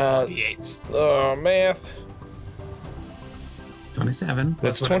 8s out of 48s. Oh, math. 27.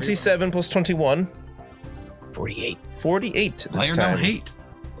 That's 27 plus 21. 48. 48 this Player time. no hate.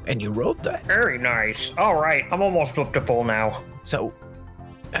 And you rolled that. Very nice. All right, I'm almost up to full now. So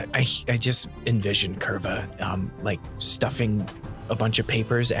I just envisioned Curva like stuffing a bunch of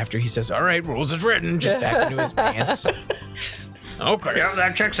papers after he says, all right, rules is written, just back into his pants. Okay. Yep,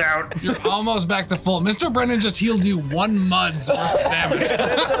 that checks out. You're almost back to full. Mr. Brennan just healed you 1 mud's worth of damage.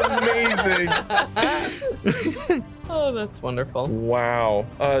 That's amazing. Oh, that's wonderful. Wow.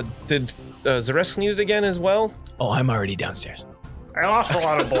 Did Zaresk need it again as well? Oh, I'm already downstairs. I lost a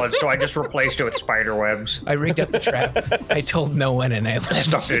lot of blood, so I just replaced it with spider webs. I rigged up the trap. I told no one and I left.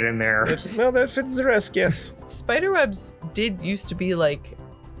 Stuffed it in there. Well, that fits Zaresk, yes. Spiderwebs did used to be like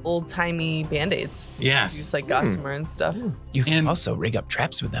old-timey band-aids. Yes. Use like gossamer and stuff. You can And- also rig up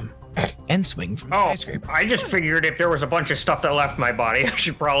traps with them and swing from Oh, skyscraper. I just figured if there was a bunch of stuff that left my body, I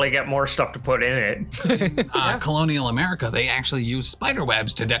should probably get more stuff to put in it. Colonial America, they actually use spider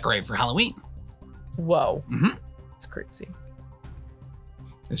webs to decorate for Halloween. Whoa. Mhm. It's crazy.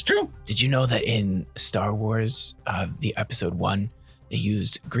 It's true. Did you know that in Star Wars, the episode 1, they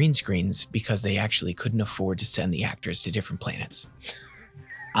used green screens because they actually couldn't afford to send the actors to different planets?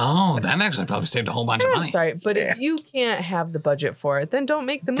 Oh, that actually probably saved a whole bunch of I'm money. sorry, but if you can't have the budget for it, then don't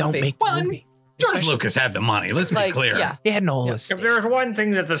make the movie. Don't make Well, the and movie. George Especially- Lucas had the money. Let's be like, clear. yeah. He had no Yeah. estate. If there's one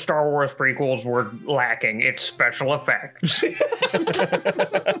thing that the Star Wars prequels were lacking, it's special effects.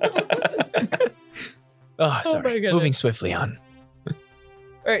 Oh, my sorry. goodness. Moving swiftly on.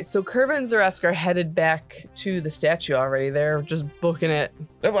 All right, so Curva and Zaresk are headed back to the statue already. They're just booking it.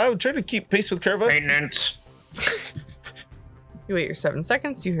 I would try to keep pace with Curva. Maintenance. You wait your 7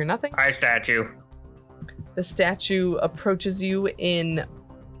 seconds, you hear nothing. Hi, statue. The statue approaches you in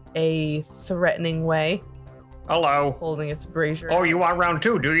a threatening way, Hello. holding its brazier. Oh, you want round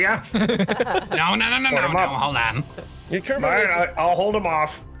 2, do ya? No, him up. hold on. Yeah, Curva, All right, I'll hold him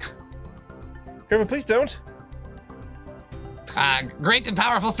off. Curva, please don't. Great and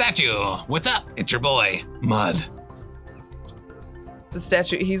powerful statue. What's up? It's your boy, Mud. The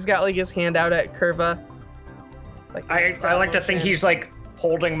statue, he's got like his hand out at Curva. Like I like to think he's like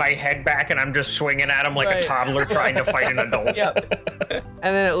holding my head back and I'm just swinging at him like Right. a toddler trying to fight an adult. Yep.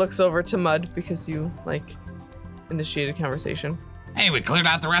 And then it looks over to Mud because you like initiated conversation. Hey, we cleared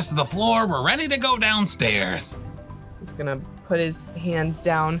out the rest of the floor. We're ready to go downstairs. He's gonna put his hand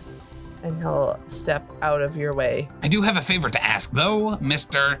down and he'll step out of your way. I do have a favor to ask, though,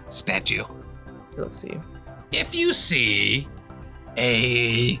 Mr. Statue. He looks at you. If you see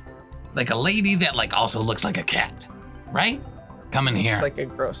a lady that like also looks like a cat, right? Come in here. It's like a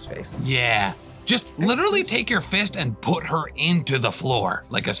gross face. Yeah. Just literally take your fist and put her into the floor,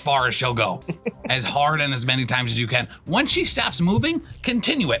 like as far as she'll go. As hard and as many times as you can. Once she stops moving,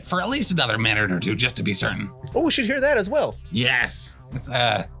 continue it for at least another minute or two, just to be certain. Oh, we should hear that as well. Yes. It's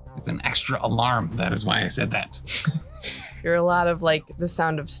an extra alarm. That is why I said that. You're a lot of like the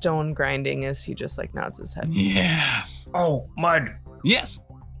sound of stone grinding as he just like nods his head. Yes. Oh, Mud. Yes.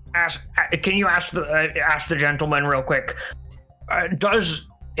 Can you ask the gentleman real quick? Does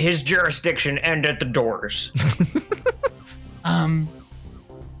his jurisdiction end at the doors?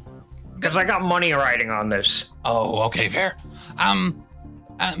 Because I got money riding on this. Oh, okay, fair.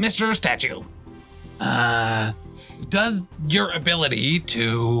 Mr. Statue, does your ability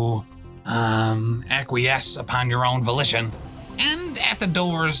to acquiesce upon your own volition and at the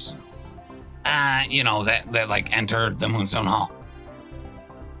doors, that like enter the Moonstone Hall?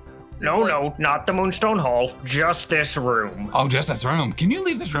 No, not the Moonstone Hall. Just this room. Oh, just this room. Can you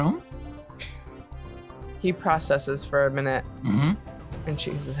leave this room? He processes for a minute Mm-hmm. and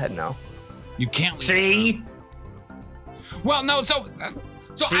shakes his head no. You can't leave this See? room. Well, no, so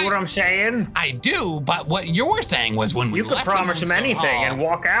See what I'm saying? I do, but what you're saying was when we You could left the promise him Moonstone anything Hall- and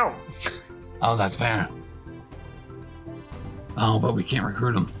walk out. Oh, that's fair. Oh, but we can't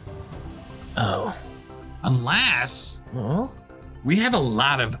recruit him. Oh. Unless Oh? we have a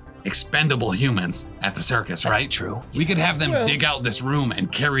lot of expendable humans at the circus, right? That's true. We could have them Well- dig out this room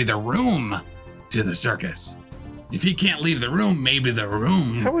and carry the room to the circus. If he can't leave the room, maybe the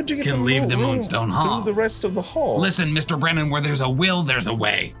room How would you get can the leave the room Moonstone Hall. through the rest of the hall? Listen, Mr. Brennan, where there's a will, there's a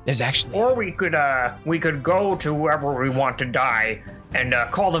way. There's actually. Or we could go to whoever we want to die and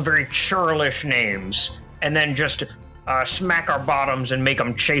call them very churlish names, and then just smack our bottoms and make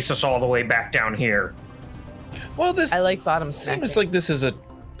them chase us all the way back down here. Well, this I like bottom smacking. seems like this is a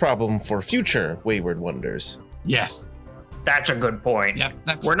problem for future Wayward Wonders. Yes. That's a good point.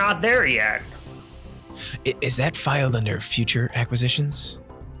 Yep. We're not there yet. Is that filed under future acquisitions?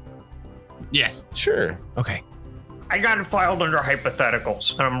 Yes. Sure. Okay. I got it filed under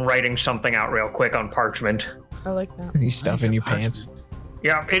hypotheticals, and I'm writing something out real quick on parchment. I like that. You stuff in your pants.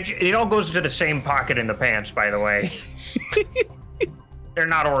 Yeah, it all goes to the same pocket in the pants, by the way. They're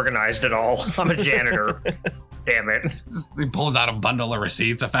not organized at all. I'm a janitor. Damn it. He pulls out a bundle of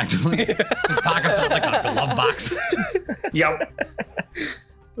receipts, effectively. His pockets are like a glove box. Yep.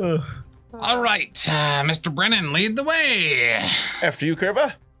 All right, Mr. Brennan, lead the way. After you,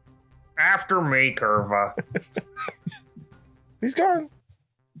 Kerba. After me, Curva. He's gone.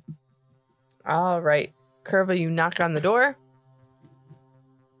 All right. Curva, you knock on the door.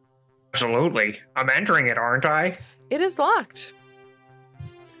 Absolutely. I'm entering it, aren't I? It is locked.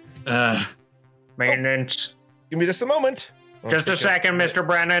 Maintenance. Give me just a moment. Just a second, Mr.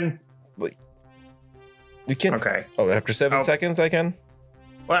 Brennan. You can. Okay. Oh, after 7 seconds, I can.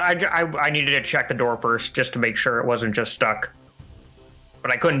 Well, I needed to check the door first just to make sure it wasn't just stuck.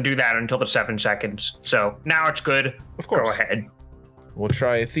 But I couldn't do that until the 7 seconds. So now it's good. Of course. Go ahead. We'll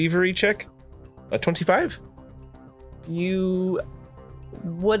try a thievery check. A 25.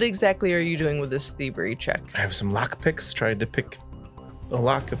 What exactly are you doing with this thievery check? I have some lock picks. Tried to pick a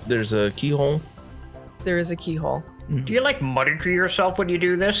lock if there's a keyhole. There is a keyhole. Do you like mutter to yourself when you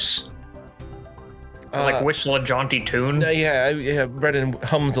do this? Like whistle a jaunty tune? Yeah, Brennan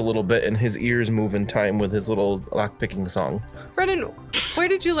hums a little bit and his ears move in time with his little lock picking song. Brennan, where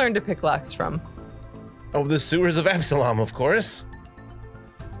did you learn to pick locks from? Oh, the sewers of Absalom, of course.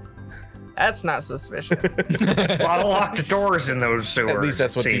 That's not suspicious. A lot of locked doors in those sewers. At least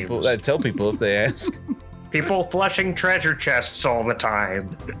that's what people I tell people if they ask. People flushing treasure chests all the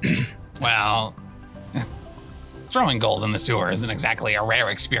time. Well, throwing gold in the sewer isn't exactly a rare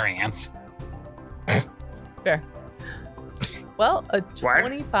experience. Fair. Well, a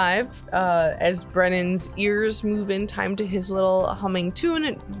 25, as Brennan's ears move in time to his little humming tune,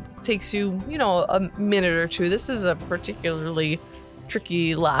 it takes you, a minute or two. This is a particularly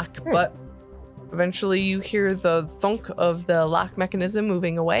tricky lock, but eventually you hear the thunk of the lock mechanism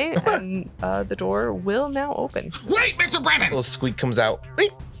moving away, and the door will now open. Wait, Mr. Brennan! A little squeak comes out.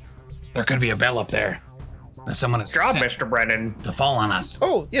 Beep. There could be a bell up there. That someone is Job, set Mr. Brennan. to fall on us.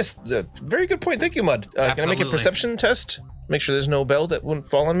 Oh, yes. Very good point. Thank you, Mud. Can I make a Absolutely. perception test? Make sure there's no bell that wouldn't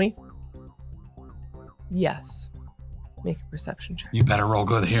fall on me? Yes. Make a perception check. You better roll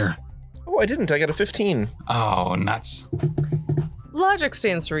good here. Oh, I didn't. I got a 15. Oh, nuts. Logic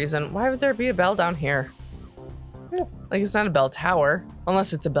stands to reason. Why would there be a bell down here? Like, it's not a bell tower,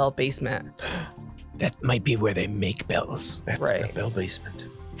 unless it's a bell basement. That might be where they make bells. That's Right. a bell basement.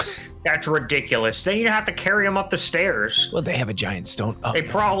 That's ridiculous. Then you have to carry them up the stairs. Well, they have a giant stone. Oh, They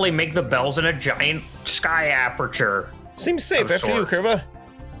probably make the bells in a giant sky aperture. Seems safe. Of After you, sorts. Kerba.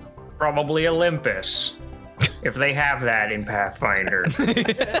 Probably Olympus. If they have that in Pathfinder.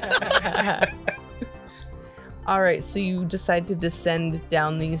 All right, so you decide to descend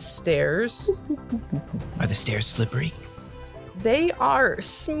down these stairs. are the stairs slippery? They are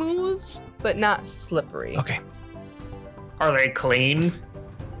smooth, but not slippery. Okay. Are they clean?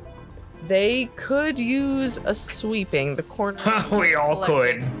 They could use a sweeping. The corner. We all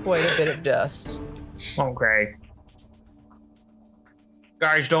could. Quite a bit of dust. Okay.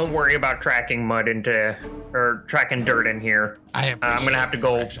 Guys, don't worry about tracking tracking dirt in here. I'm gonna have to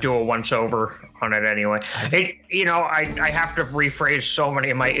go do a once over on it anyway. I have to rephrase so many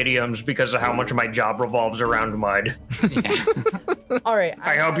of my idioms because of how much of my job revolves around mud. All right.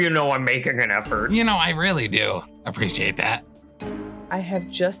 I hope you know I'm making an effort. I really do appreciate that. I have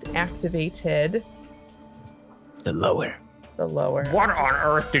just activated The lower. the lower. What on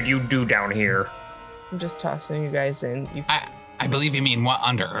earth did you do down here? I'm just tossing you guys in. I believe you mean what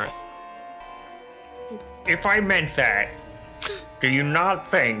under Earth. If I meant that, do you not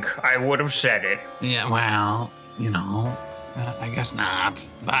think I would have said it? Yeah, well, I guess not.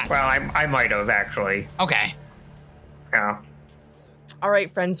 But Well, I might have actually. okay. Yeah. All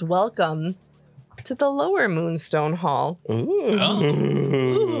right, friends, welcome to the lower Moonstone Hall. Ooh,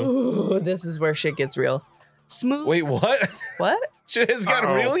 this is where shit gets real. Smooth. Wait, what? What? Shit has got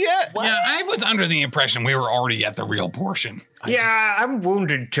Uh-oh. real yet? What? Yeah, I was under the impression we were already at the real portion. I'm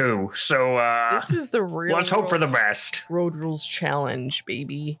wounded too, so This is the real. let's hope for the world best. Road Rules Challenge,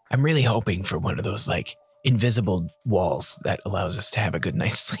 baby. I'm really hoping for one of those invisible walls that allows us to have a good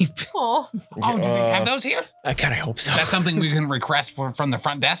night's sleep. Oh, Oh, do we have those here? I kind of hope so. Is that something we can request from the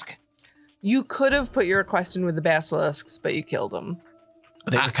front desk? You could have put your request in with the basilisks, but you killed them.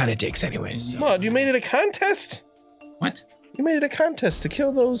 They were kind of dicks anyways. So. Mud, you made it a contest? What? You made it a contest to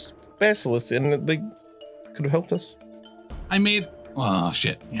kill those basilisks, and they could have helped us. I made... Oh,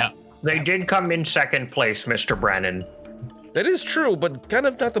 shit. Yeah. They did come in second place, Mr. Brennan. That is true, but kind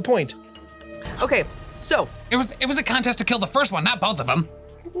of not the point. Okay, so It was a contest to kill the first one, not both of them.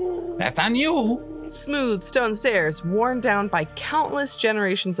 That's on you. smooth stone stairs, worn down by countless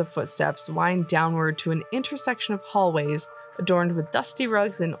generations of footsteps, wind downward to an intersection of hallways adorned with dusty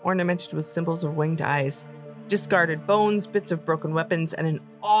rugs and ornamented with symbols of winged eyes. Discarded bones, bits of broken weapons, and an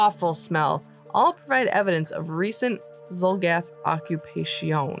awful smell all provide evidence of recent Zolgath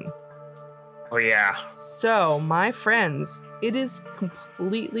occupation. Oh, yeah. So, my friends, it is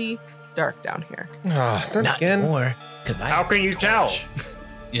completely dark down here. Not Not again. anymore, because How can you tell?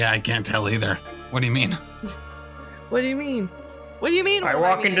 Yeah, I can't tell either. What do you mean? What do you mean? What do you mean? I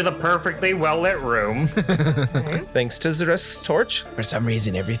walk into the perfectly well-lit room. Okay. Thanks to Zaresk's torch. For some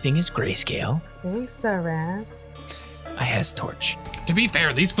reason, everything is grayscale. Thanks, Saras. I has torch. To be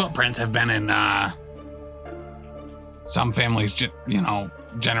fair, these footprints have been in some families,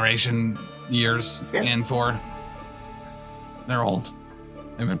 generation years in for. They're old.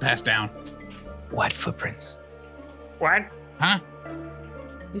 They've been passed down. What footprints? What? Huh?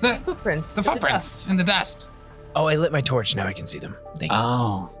 You see footprints. The in footprints dust. in the dust. Oh, I lit my torch. Now I can see them. Thank you.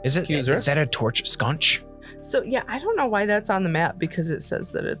 Oh. Is Accusers? that a torch sconch? So, yeah, I don't know why that's on the map because it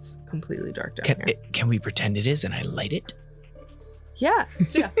says that it's completely dark down here. Can we pretend it is and I light it? Yeah.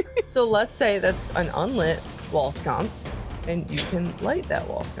 So let's say that's an unlit wall sconce, and you can light that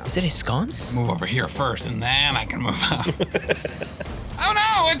wall sconce. Is it a sconce? Move over here first, and then I can move up. Oh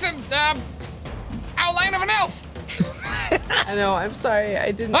no! It's an outline of an elf. I know. I'm sorry.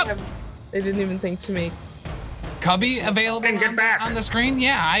 I didn't Oh. even think to make. Cubby available And get on, back. on the screen?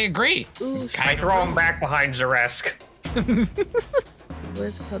 Yeah, I agree. Ooh, I throw him back behind Zaresk.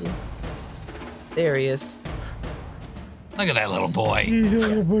 where's Cubby? There he is. Look at that little boy.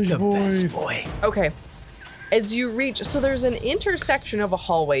 The best boy. Okay. As you reach, so there's an intersection of a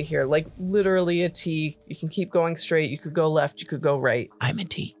hallway here, like literally a T. You can keep going straight. You could go left. You could go right. I'm a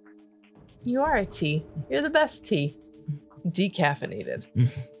T. You are a T. You're the best T. Decaffeinated.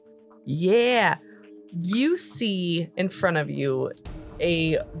 Mhm. Yeah. You see in front of you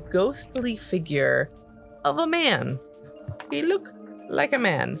a ghostly figure of a man. He look like a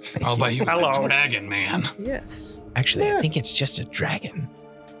man. Oh, but he was Hello. a dragon man. Yes. Actually, I think it's just a dragon.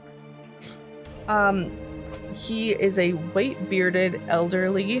 He is a white-bearded,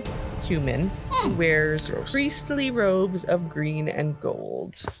 elderly human who wears Gross. priestly robes of green and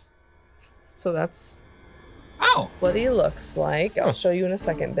gold. So that's Oh, what he looks like. I'll Huh. show you in a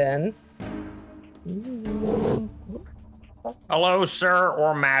second, Ben. Hello, sir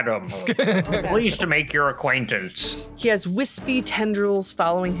or madam. Pleased to make your acquaintance. He has wispy tendrils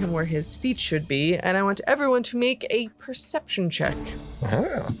following him where his feet should be, and I want everyone to make a perception check.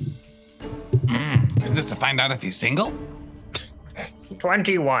 Ah. is this to find out if he's single?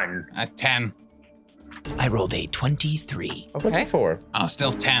 21. 10. I rolled a 23. Okay. 24. Oh,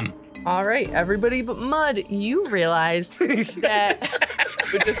 still 10. All right, everybody but Mud, you realize that,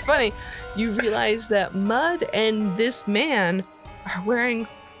 which is funny, you realize that Mud and this man are wearing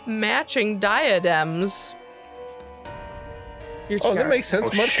matching diadems. Your Oh, that turn. makes sense.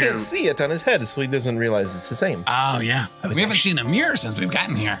 Oh, Mud shoot. can't see it on his head, so he doesn't realize it's the same. Oh, yeah. I was We haven't actually- seen a mirror since we've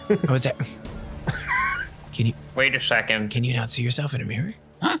gotten here. How was that? Wait a second. Can you not see yourself in a mirror?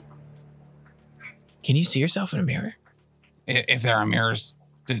 Huh? Can you see yourself in a mirror? If there are mirrors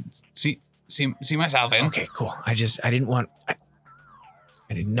to see myself in. Okay, cool. I didn't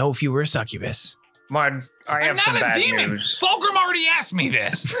know if you were a succubus. Mud, I I'm have not some a bad demon. news. Fulgrim already asked me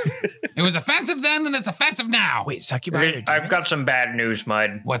this. It was offensive then, and it's offensive now. Wait, succubi are I've got demons? some bad news,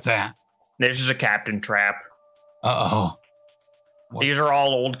 Mud. What's that? This is a captain trap. Uh-oh. What? These are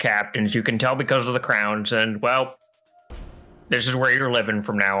all old captains. You can tell because of the crowns, and, well, this is where you're living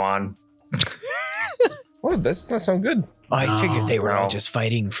from now on. Oh, that's not sound good. Oh, I figured they were all No. just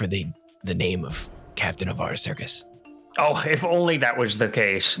fighting for the name of captain of our circus. Oh, if only that was the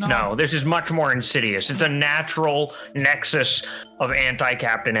case. No. No, this is much more insidious. It's a natural nexus of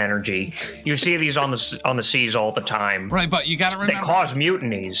anti-captain energy. You see these on the seas all the time. Right, but you gotta They remember. cause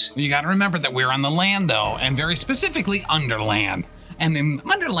mutinies. You gotta remember that we're on the land, though, and very specifically underland. And in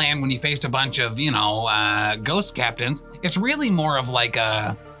Underland, when you faced a bunch of, ghost captains, it's really more of like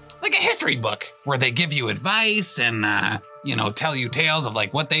a history book where they give you advice and, tell you tales of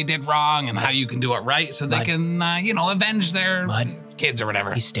like what they did wrong and how you can do it right so they Mud. can, avenge their Mud. kids or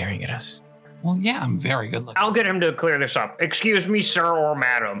whatever. He's staring at us. Well, yeah, I'm very good looking. I'll get him to clear this up. Excuse me, sir or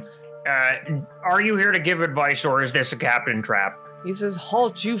madam. Are you here to give advice, or is this a captain trap? He says,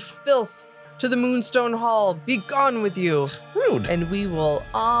 "Halt, you filth! To the Moonstone Hall! Be gone with you!" Rude. And we will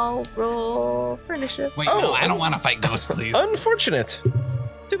all roll for initiative. Wait, no, I don't want to fight ghosts, please. Unfortunate.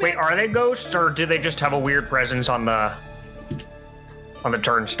 Wait, are they ghosts, or do they just have a weird presence on the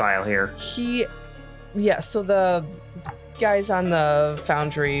turnstile here? So the guys on the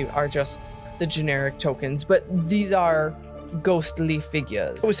foundry are just the generic tokens, but these are ghostly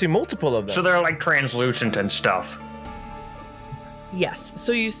figures. Oh, we see multiple of them. So they're like translucent and stuff. Yes.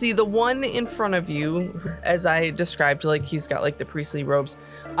 So you see the one in front of you, as I described, like he's got like the priestly robes.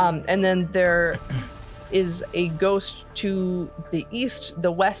 And then there is a ghost to the east,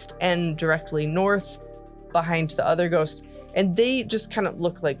 the west, and directly north behind the other ghost. And they just kind of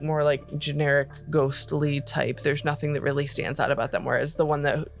look like more like generic ghostly type. There's nothing that really stands out about them. Whereas the one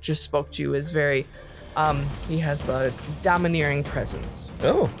that just spoke to you is very, he has a domineering presence.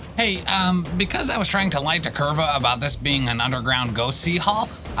 Oh. Hey, because I was trying to lie to Curva about this being an underground ghost sea hall,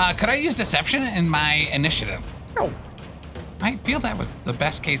 could I use deception in my initiative? Oh. I feel that was the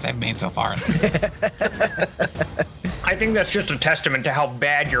best case I've made so far. I think that's just a testament to how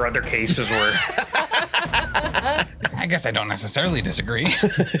bad your other cases were. I guess I don't necessarily disagree.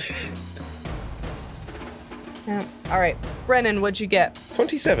 Yeah. All right. Brennan, what'd you get?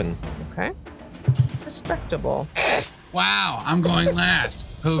 27. Okay. Respectable. Wow, I'm going last.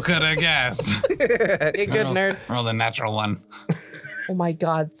 Who could have guessed? Be a good nerd. Rolled a natural one. Oh my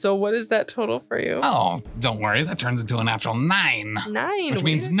God. So what is that total for you? Oh, don't worry. That turns into a natural 9. 9. Which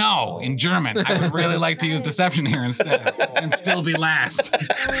means no in German. I would really like to use deception here instead and still be last.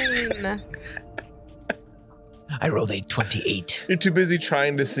 9. I rolled a 28. You're too busy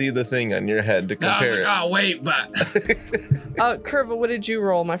trying to see the thing on your head to compare it. Oh, wait, but... Curva, what did you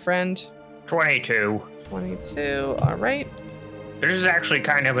roll, my friend? 22. 22. All right. This is actually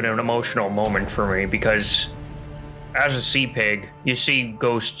kind of an emotional moment for me because as a sea pig, you see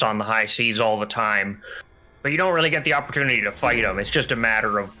ghosts on the high seas all the time, but you don't really get the opportunity to fight them. It's just a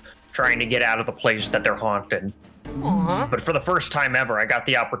matter of trying to get out of the place that they're haunted. Aww. But for the first time ever, I got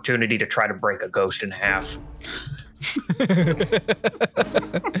the opportunity to try to break a ghost in half.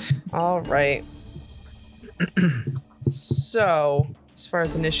 All right. So, as far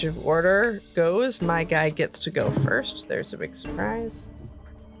as initiative order goes, my guy gets to go first. There's a big surprise.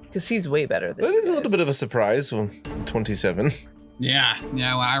 Because he's way better than That you is a little guys. bit of a surprise. Well, 27. Yeah, when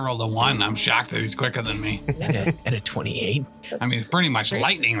I rolled a 1, I'm shocked that he's quicker than me. And a 28. I mean, it's pretty much Great.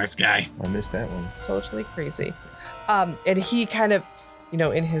 lightning this guy. I missed that one. Totally crazy. And he kind of,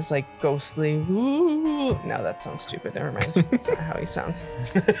 in his like ghostly, woo. No, that sounds stupid. Never mind. That's not how he sounds.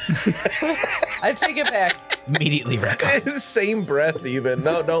 I take it back. Immediately wreck up. Same breath, even.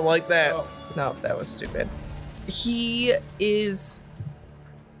 No, don't like that. No, that was stupid. He is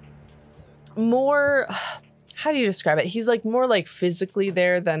more, how do you describe it? He's like more like physically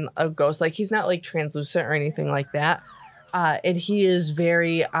there than a ghost. Like he's not like translucent or anything like that. And he is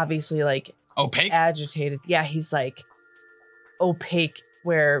very obviously like Opaque? agitated. Yeah, he's like opaque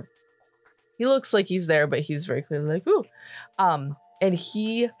where he looks like he's there, but he's very clearly like, ooh. And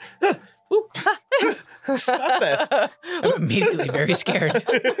he ooh, Stop that. I'm immediately very scared.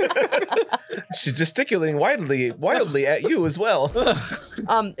 She's gesticulating wildly at you as well.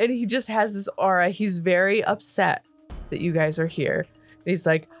 and he just has this aura. He's very upset that you guys are here. He's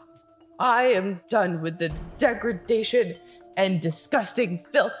like, I am done with the degradation and disgusting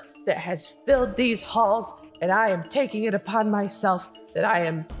filth that has filled these halls, and I am taking it upon myself that I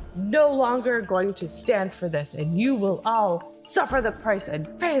am no longer going to stand for this, and you will all suffer the price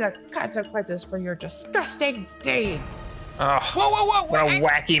and pay the consequences for your disgusting deeds. Whoa. What a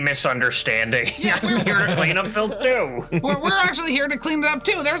wacky misunderstanding. Yeah, I'm here to clean up filth too. We're actually here to clean it up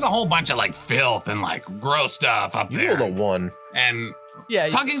too. There's a whole bunch of like filth and like gross stuff up You there. rolled a 1. And Yeah,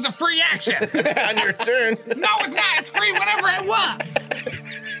 tugging's a free action. On your turn. No, it's not. It's free whenever I want.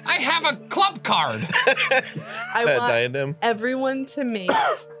 I have a club card. I That want diadem. everyone to make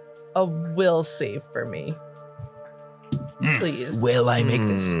a will save for me. Please. Will I make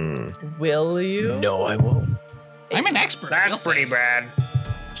this? Will you? No, I won't. I'm an expert. That's Will pretty saves. bad.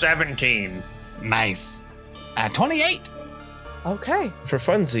 17. Nice. 28. Okay. For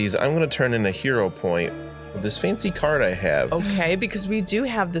funsies, I'm going to turn in a hero point with this fancy card I have. Okay, because we do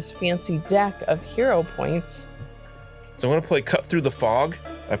have this fancy deck of hero points. So I'm going to play Cut Through the Fog.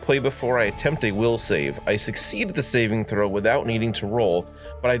 I play before I attempt a will save. I succeed at the saving throw without needing to roll,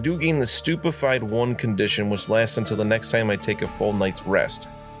 but I do gain the Stupefied 1 condition, which lasts until the next time I take a full night's rest.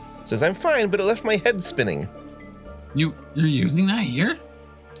 It says I'm fine, but it left my head spinning. You're using that here?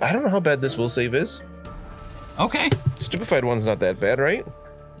 I don't know how bad this will save is. Okay. Stupefied 1's not that bad, right?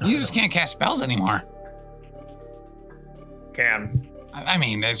 You just can't cast spells anymore. Can. I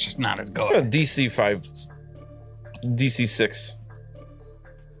mean, it's just not as good. DC 5, DC 6.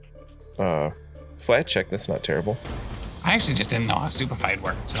 Flat check. That's not terrible. I actually just didn't know how stupefied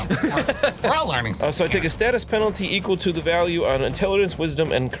worked, so we're all learning something. So I take a status penalty equal to the value on intelligence,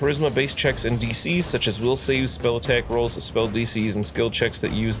 wisdom, and charisma-based checks and DCs, such as will saves, spell attack rolls, spell DCs, and skill checks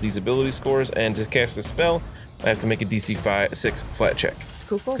that use these ability scores. And to cast a spell, I have to make a DC 6 flat check.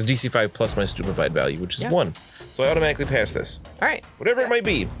 Cool. Because DC 5 plus my stupefied value, which is 1. So I automatically pass this. All right. Whatever it might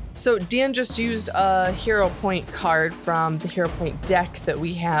be. So Dan just used a hero point card from the hero point deck that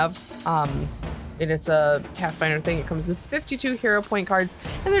we have. And it's a Pathfinder thing. It comes with 52 hero point cards,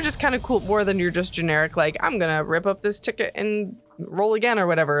 and they're just kind of cool, more than your just generic, like, I'm going to rip up this ticket and roll again or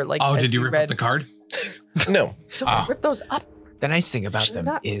whatever. Like, Oh, did you rip up the card? No. Don't rip those up. The nice thing about Should them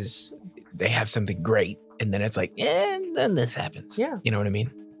not. is they have something great, and then it's like, and then this happens. Yeah. You know what I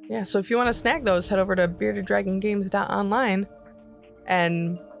mean? Yeah, so if you want to snag those, head over to beardeddragongames.online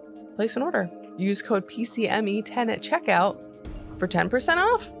and place an order. Use code PCME10 at checkout for 10%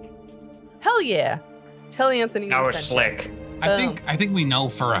 off. Hell yeah. Tell Anthony That we was sent you. slick. I think we know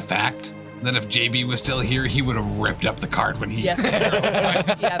for a fact that if JB was still here, he would have ripped up the card when he. Yes. He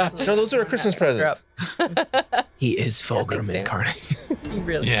absolutely No, those are a Christmas present. He is Fulgrim thanks, Dan. incarnate. He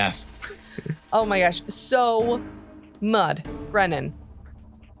really. Yes. Oh my gosh. So, Mud, Brennan's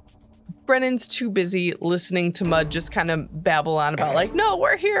too busy listening to Mud just kind of babble on about like, no,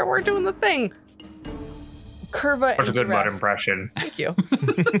 we're here, we're doing the thing. Curva That's a and good mud Zaresk. impression. Thank you.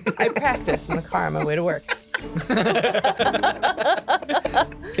 I practice in the car on my way to work.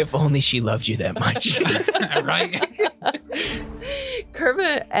 If only she loved you that much. Right?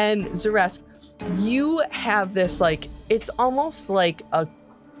 Curva and Zaresk, you have this like, it's almost like a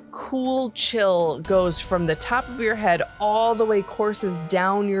cool chill goes from the top of your head all the way courses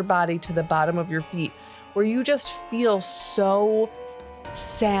down your body to the bottom of your feet, where you just feel so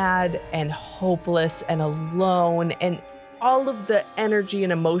sad and hopeless and alone, and all of the energy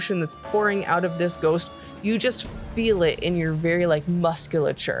and emotion that's pouring out of this ghost, you just feel it in your very like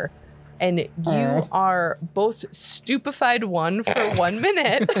musculature. And you are both stupefied one for 1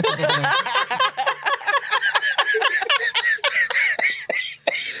 minute.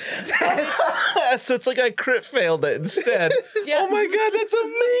 So it's like I crit failed it instead. Yeah. Oh my god, that's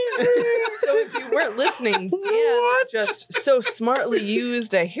amazing. So if you weren't listening, Dan just so smartly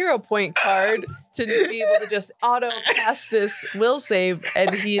used a hero point card to be able to just auto pass this will save,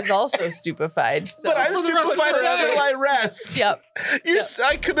 and he is also stupefied. So. But I'm stupefied until I rest. Yep.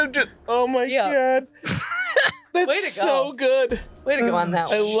 I could have just. Oh my Yeah. god. That's Way to so go. good. Way to go on that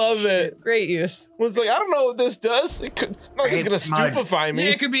I one. love it. Great use. Was like, I don't know what this does. It could not like it's gonna stupefy me. Yeah,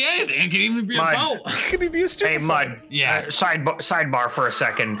 it could be anything. It could even be a Mud. boat. Could he be a stupefier? Hey, Mud. Yeah. Sidebar for a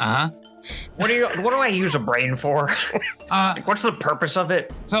second. Uh-huh. What do I use a brain for? Like, what's the purpose of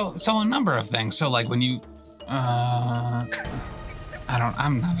it? So a number of things. So like when you I'm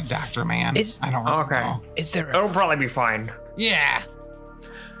not a doctor, man. I don't really Okay. know. Is there It'll probably be fine. Yeah.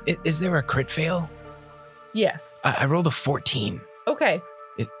 is there a crit fail? Yes. I rolled a 14. Okay.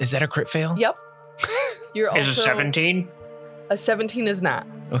 Is that a crit fail? Yep. You're also Is it 17? A 17 is not.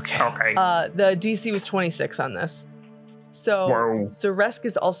 Okay. Okay. The DC was 26 on this. So Whoa. Zaresk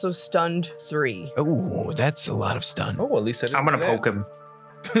is also stunned 3. Oh, that's a lot of stun. Oh, at least I didn't I'm gonna do that.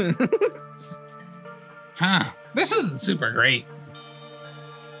 poke him. Huh. This isn't super great.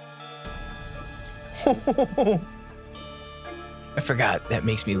 I forgot that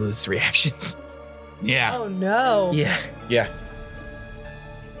makes me lose 3 actions. Yeah. Oh no. Yeah. Yeah.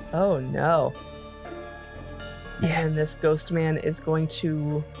 Oh no. Yeah. And this ghost man is going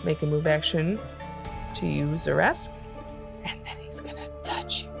to make a move action to you, Zaresk. And then he's gonna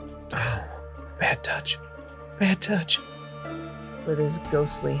touch you Oh, bad touch. Bad touch. with his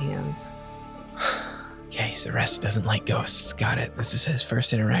ghostly hands. Okay, so Rest doesn't like ghosts. Got it. This is his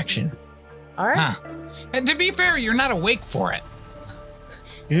first interaction. All right. Huh. And to be fair, you're not awake for it.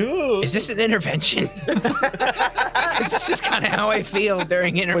 Is this an intervention? 'Cause this is kind of how I feel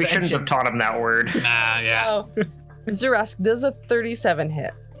during We shouldn't have intervention. taught him that word. Nah, yeah. Oh. Zaresk does a 37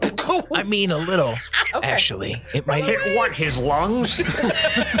 hit. I mean, a little. Okay. Actually, it might Hit what? His lungs?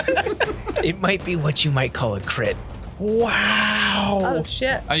 it might be what you might call a crit. Wow. Oh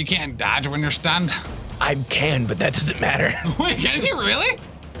shit. Oh, you can't dodge when you're stunned? I can, but that doesn't matter. Wait, can you really?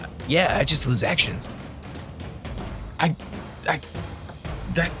 Yeah, I just lose actions.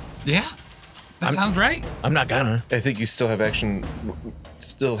 Yeah. That sounds right. I'm not gonna. I think you still have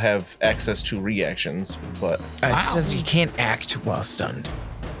access to reactions, but It says you can't act while stunned.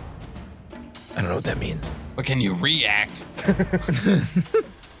 I don't know what that means. But can you react?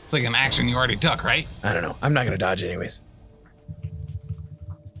 It's like an action you already took, right? I don't know. I'm not going to dodge anyways.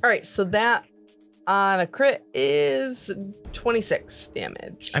 All right, so that on a crit is 26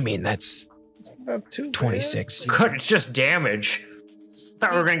 damage. I mean, that's Not too 26. Good, it's just damage.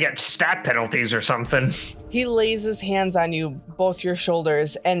 Thought we were gonna get stat penalties or something. He lays his hands on you, both your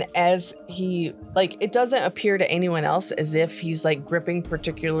shoulders, and as he, like, it doesn't appear to anyone else as if he's, like, gripping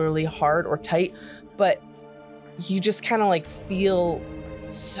particularly hard or tight, but you just kind of, like, feel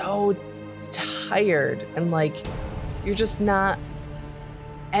so tired and, like, you're just not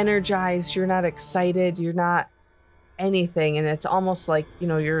energized, you're not excited, you're not anything, and it's almost like, you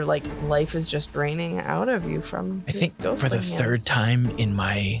know, your, like, life is just draining out of you from I think for the third time in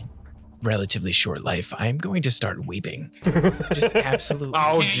my relatively short life, I'm going to start weeping. Just absolutely.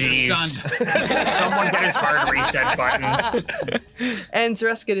 Oh, jeez. Someone get his hard reset button. And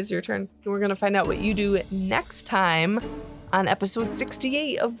Zereska, it is your turn. We're going to find out what you do next time on episode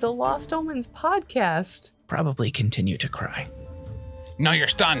 68 of the Lost Omens podcast. Probably continue to cry. No, you're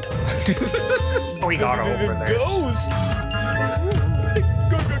stunned. We got over this. Ghosts.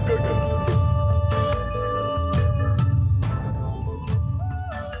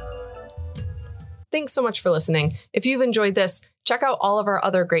 Thanks so much for listening. If you've enjoyed this, check out all of our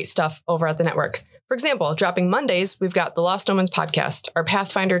other great stuff over at the network. For example, dropping Mondays, we've got the Lost Omens podcast, our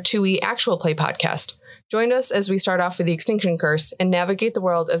Pathfinder 2e actual play podcast. Join us as we start off with the Extinction Curse and navigate the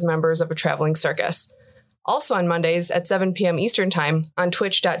world as members of a traveling circus. Also on Mondays at 7 p.m. Eastern Time on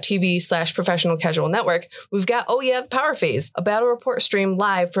twitch.tv/Professional Casual Network, we've got Oh Yeah, the Power Phase, a battle report stream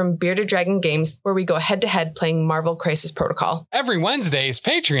live from Bearded Dragon Games where we go head-to-head playing Marvel Crisis Protocol. Every Wednesday is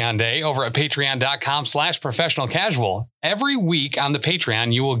Patreon Day over at patreon.com/professional casual. Every week on the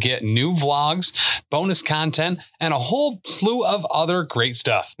Patreon, you will get new vlogs, bonus content, and a whole slew of other great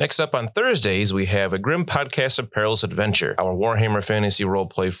stuff. Next up on Thursdays, we have a Grim Podcast of Perilous Adventure, our Warhammer Fantasy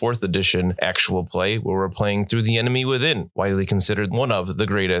Roleplay 4th Edition actual play, where we're playing Through the Enemy Within, widely considered one of the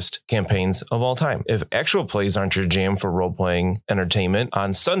greatest campaigns of all time. If actual plays aren't your jam for role-playing entertainment,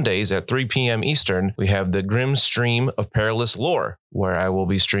 on Sundays at 3 p.m. Eastern, we have the Grim Stream of Perilous Lore, where I will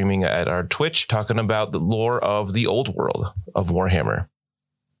be streaming at our Twitch talking about the lore of the old world of Warhammer.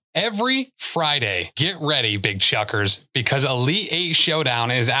 Every Friday, get ready, big chuckers, because Elite 8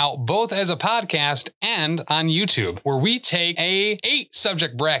 Showdown is out both as a podcast and on YouTube, where we take a 8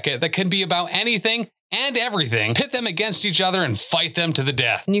 subject bracket that can be about anything and everything, pit them against each other and fight them to the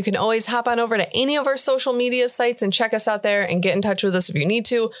death. And you can always hop on over to any of our social media sites and check us out there and get in touch with us if you need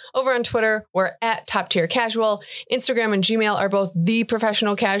to. Over on Twitter, we're at Top Tier Casual. Instagram and Gmail are both The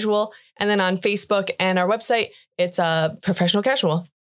Professional Casual. And then on Facebook and our website, it's Professional Casual.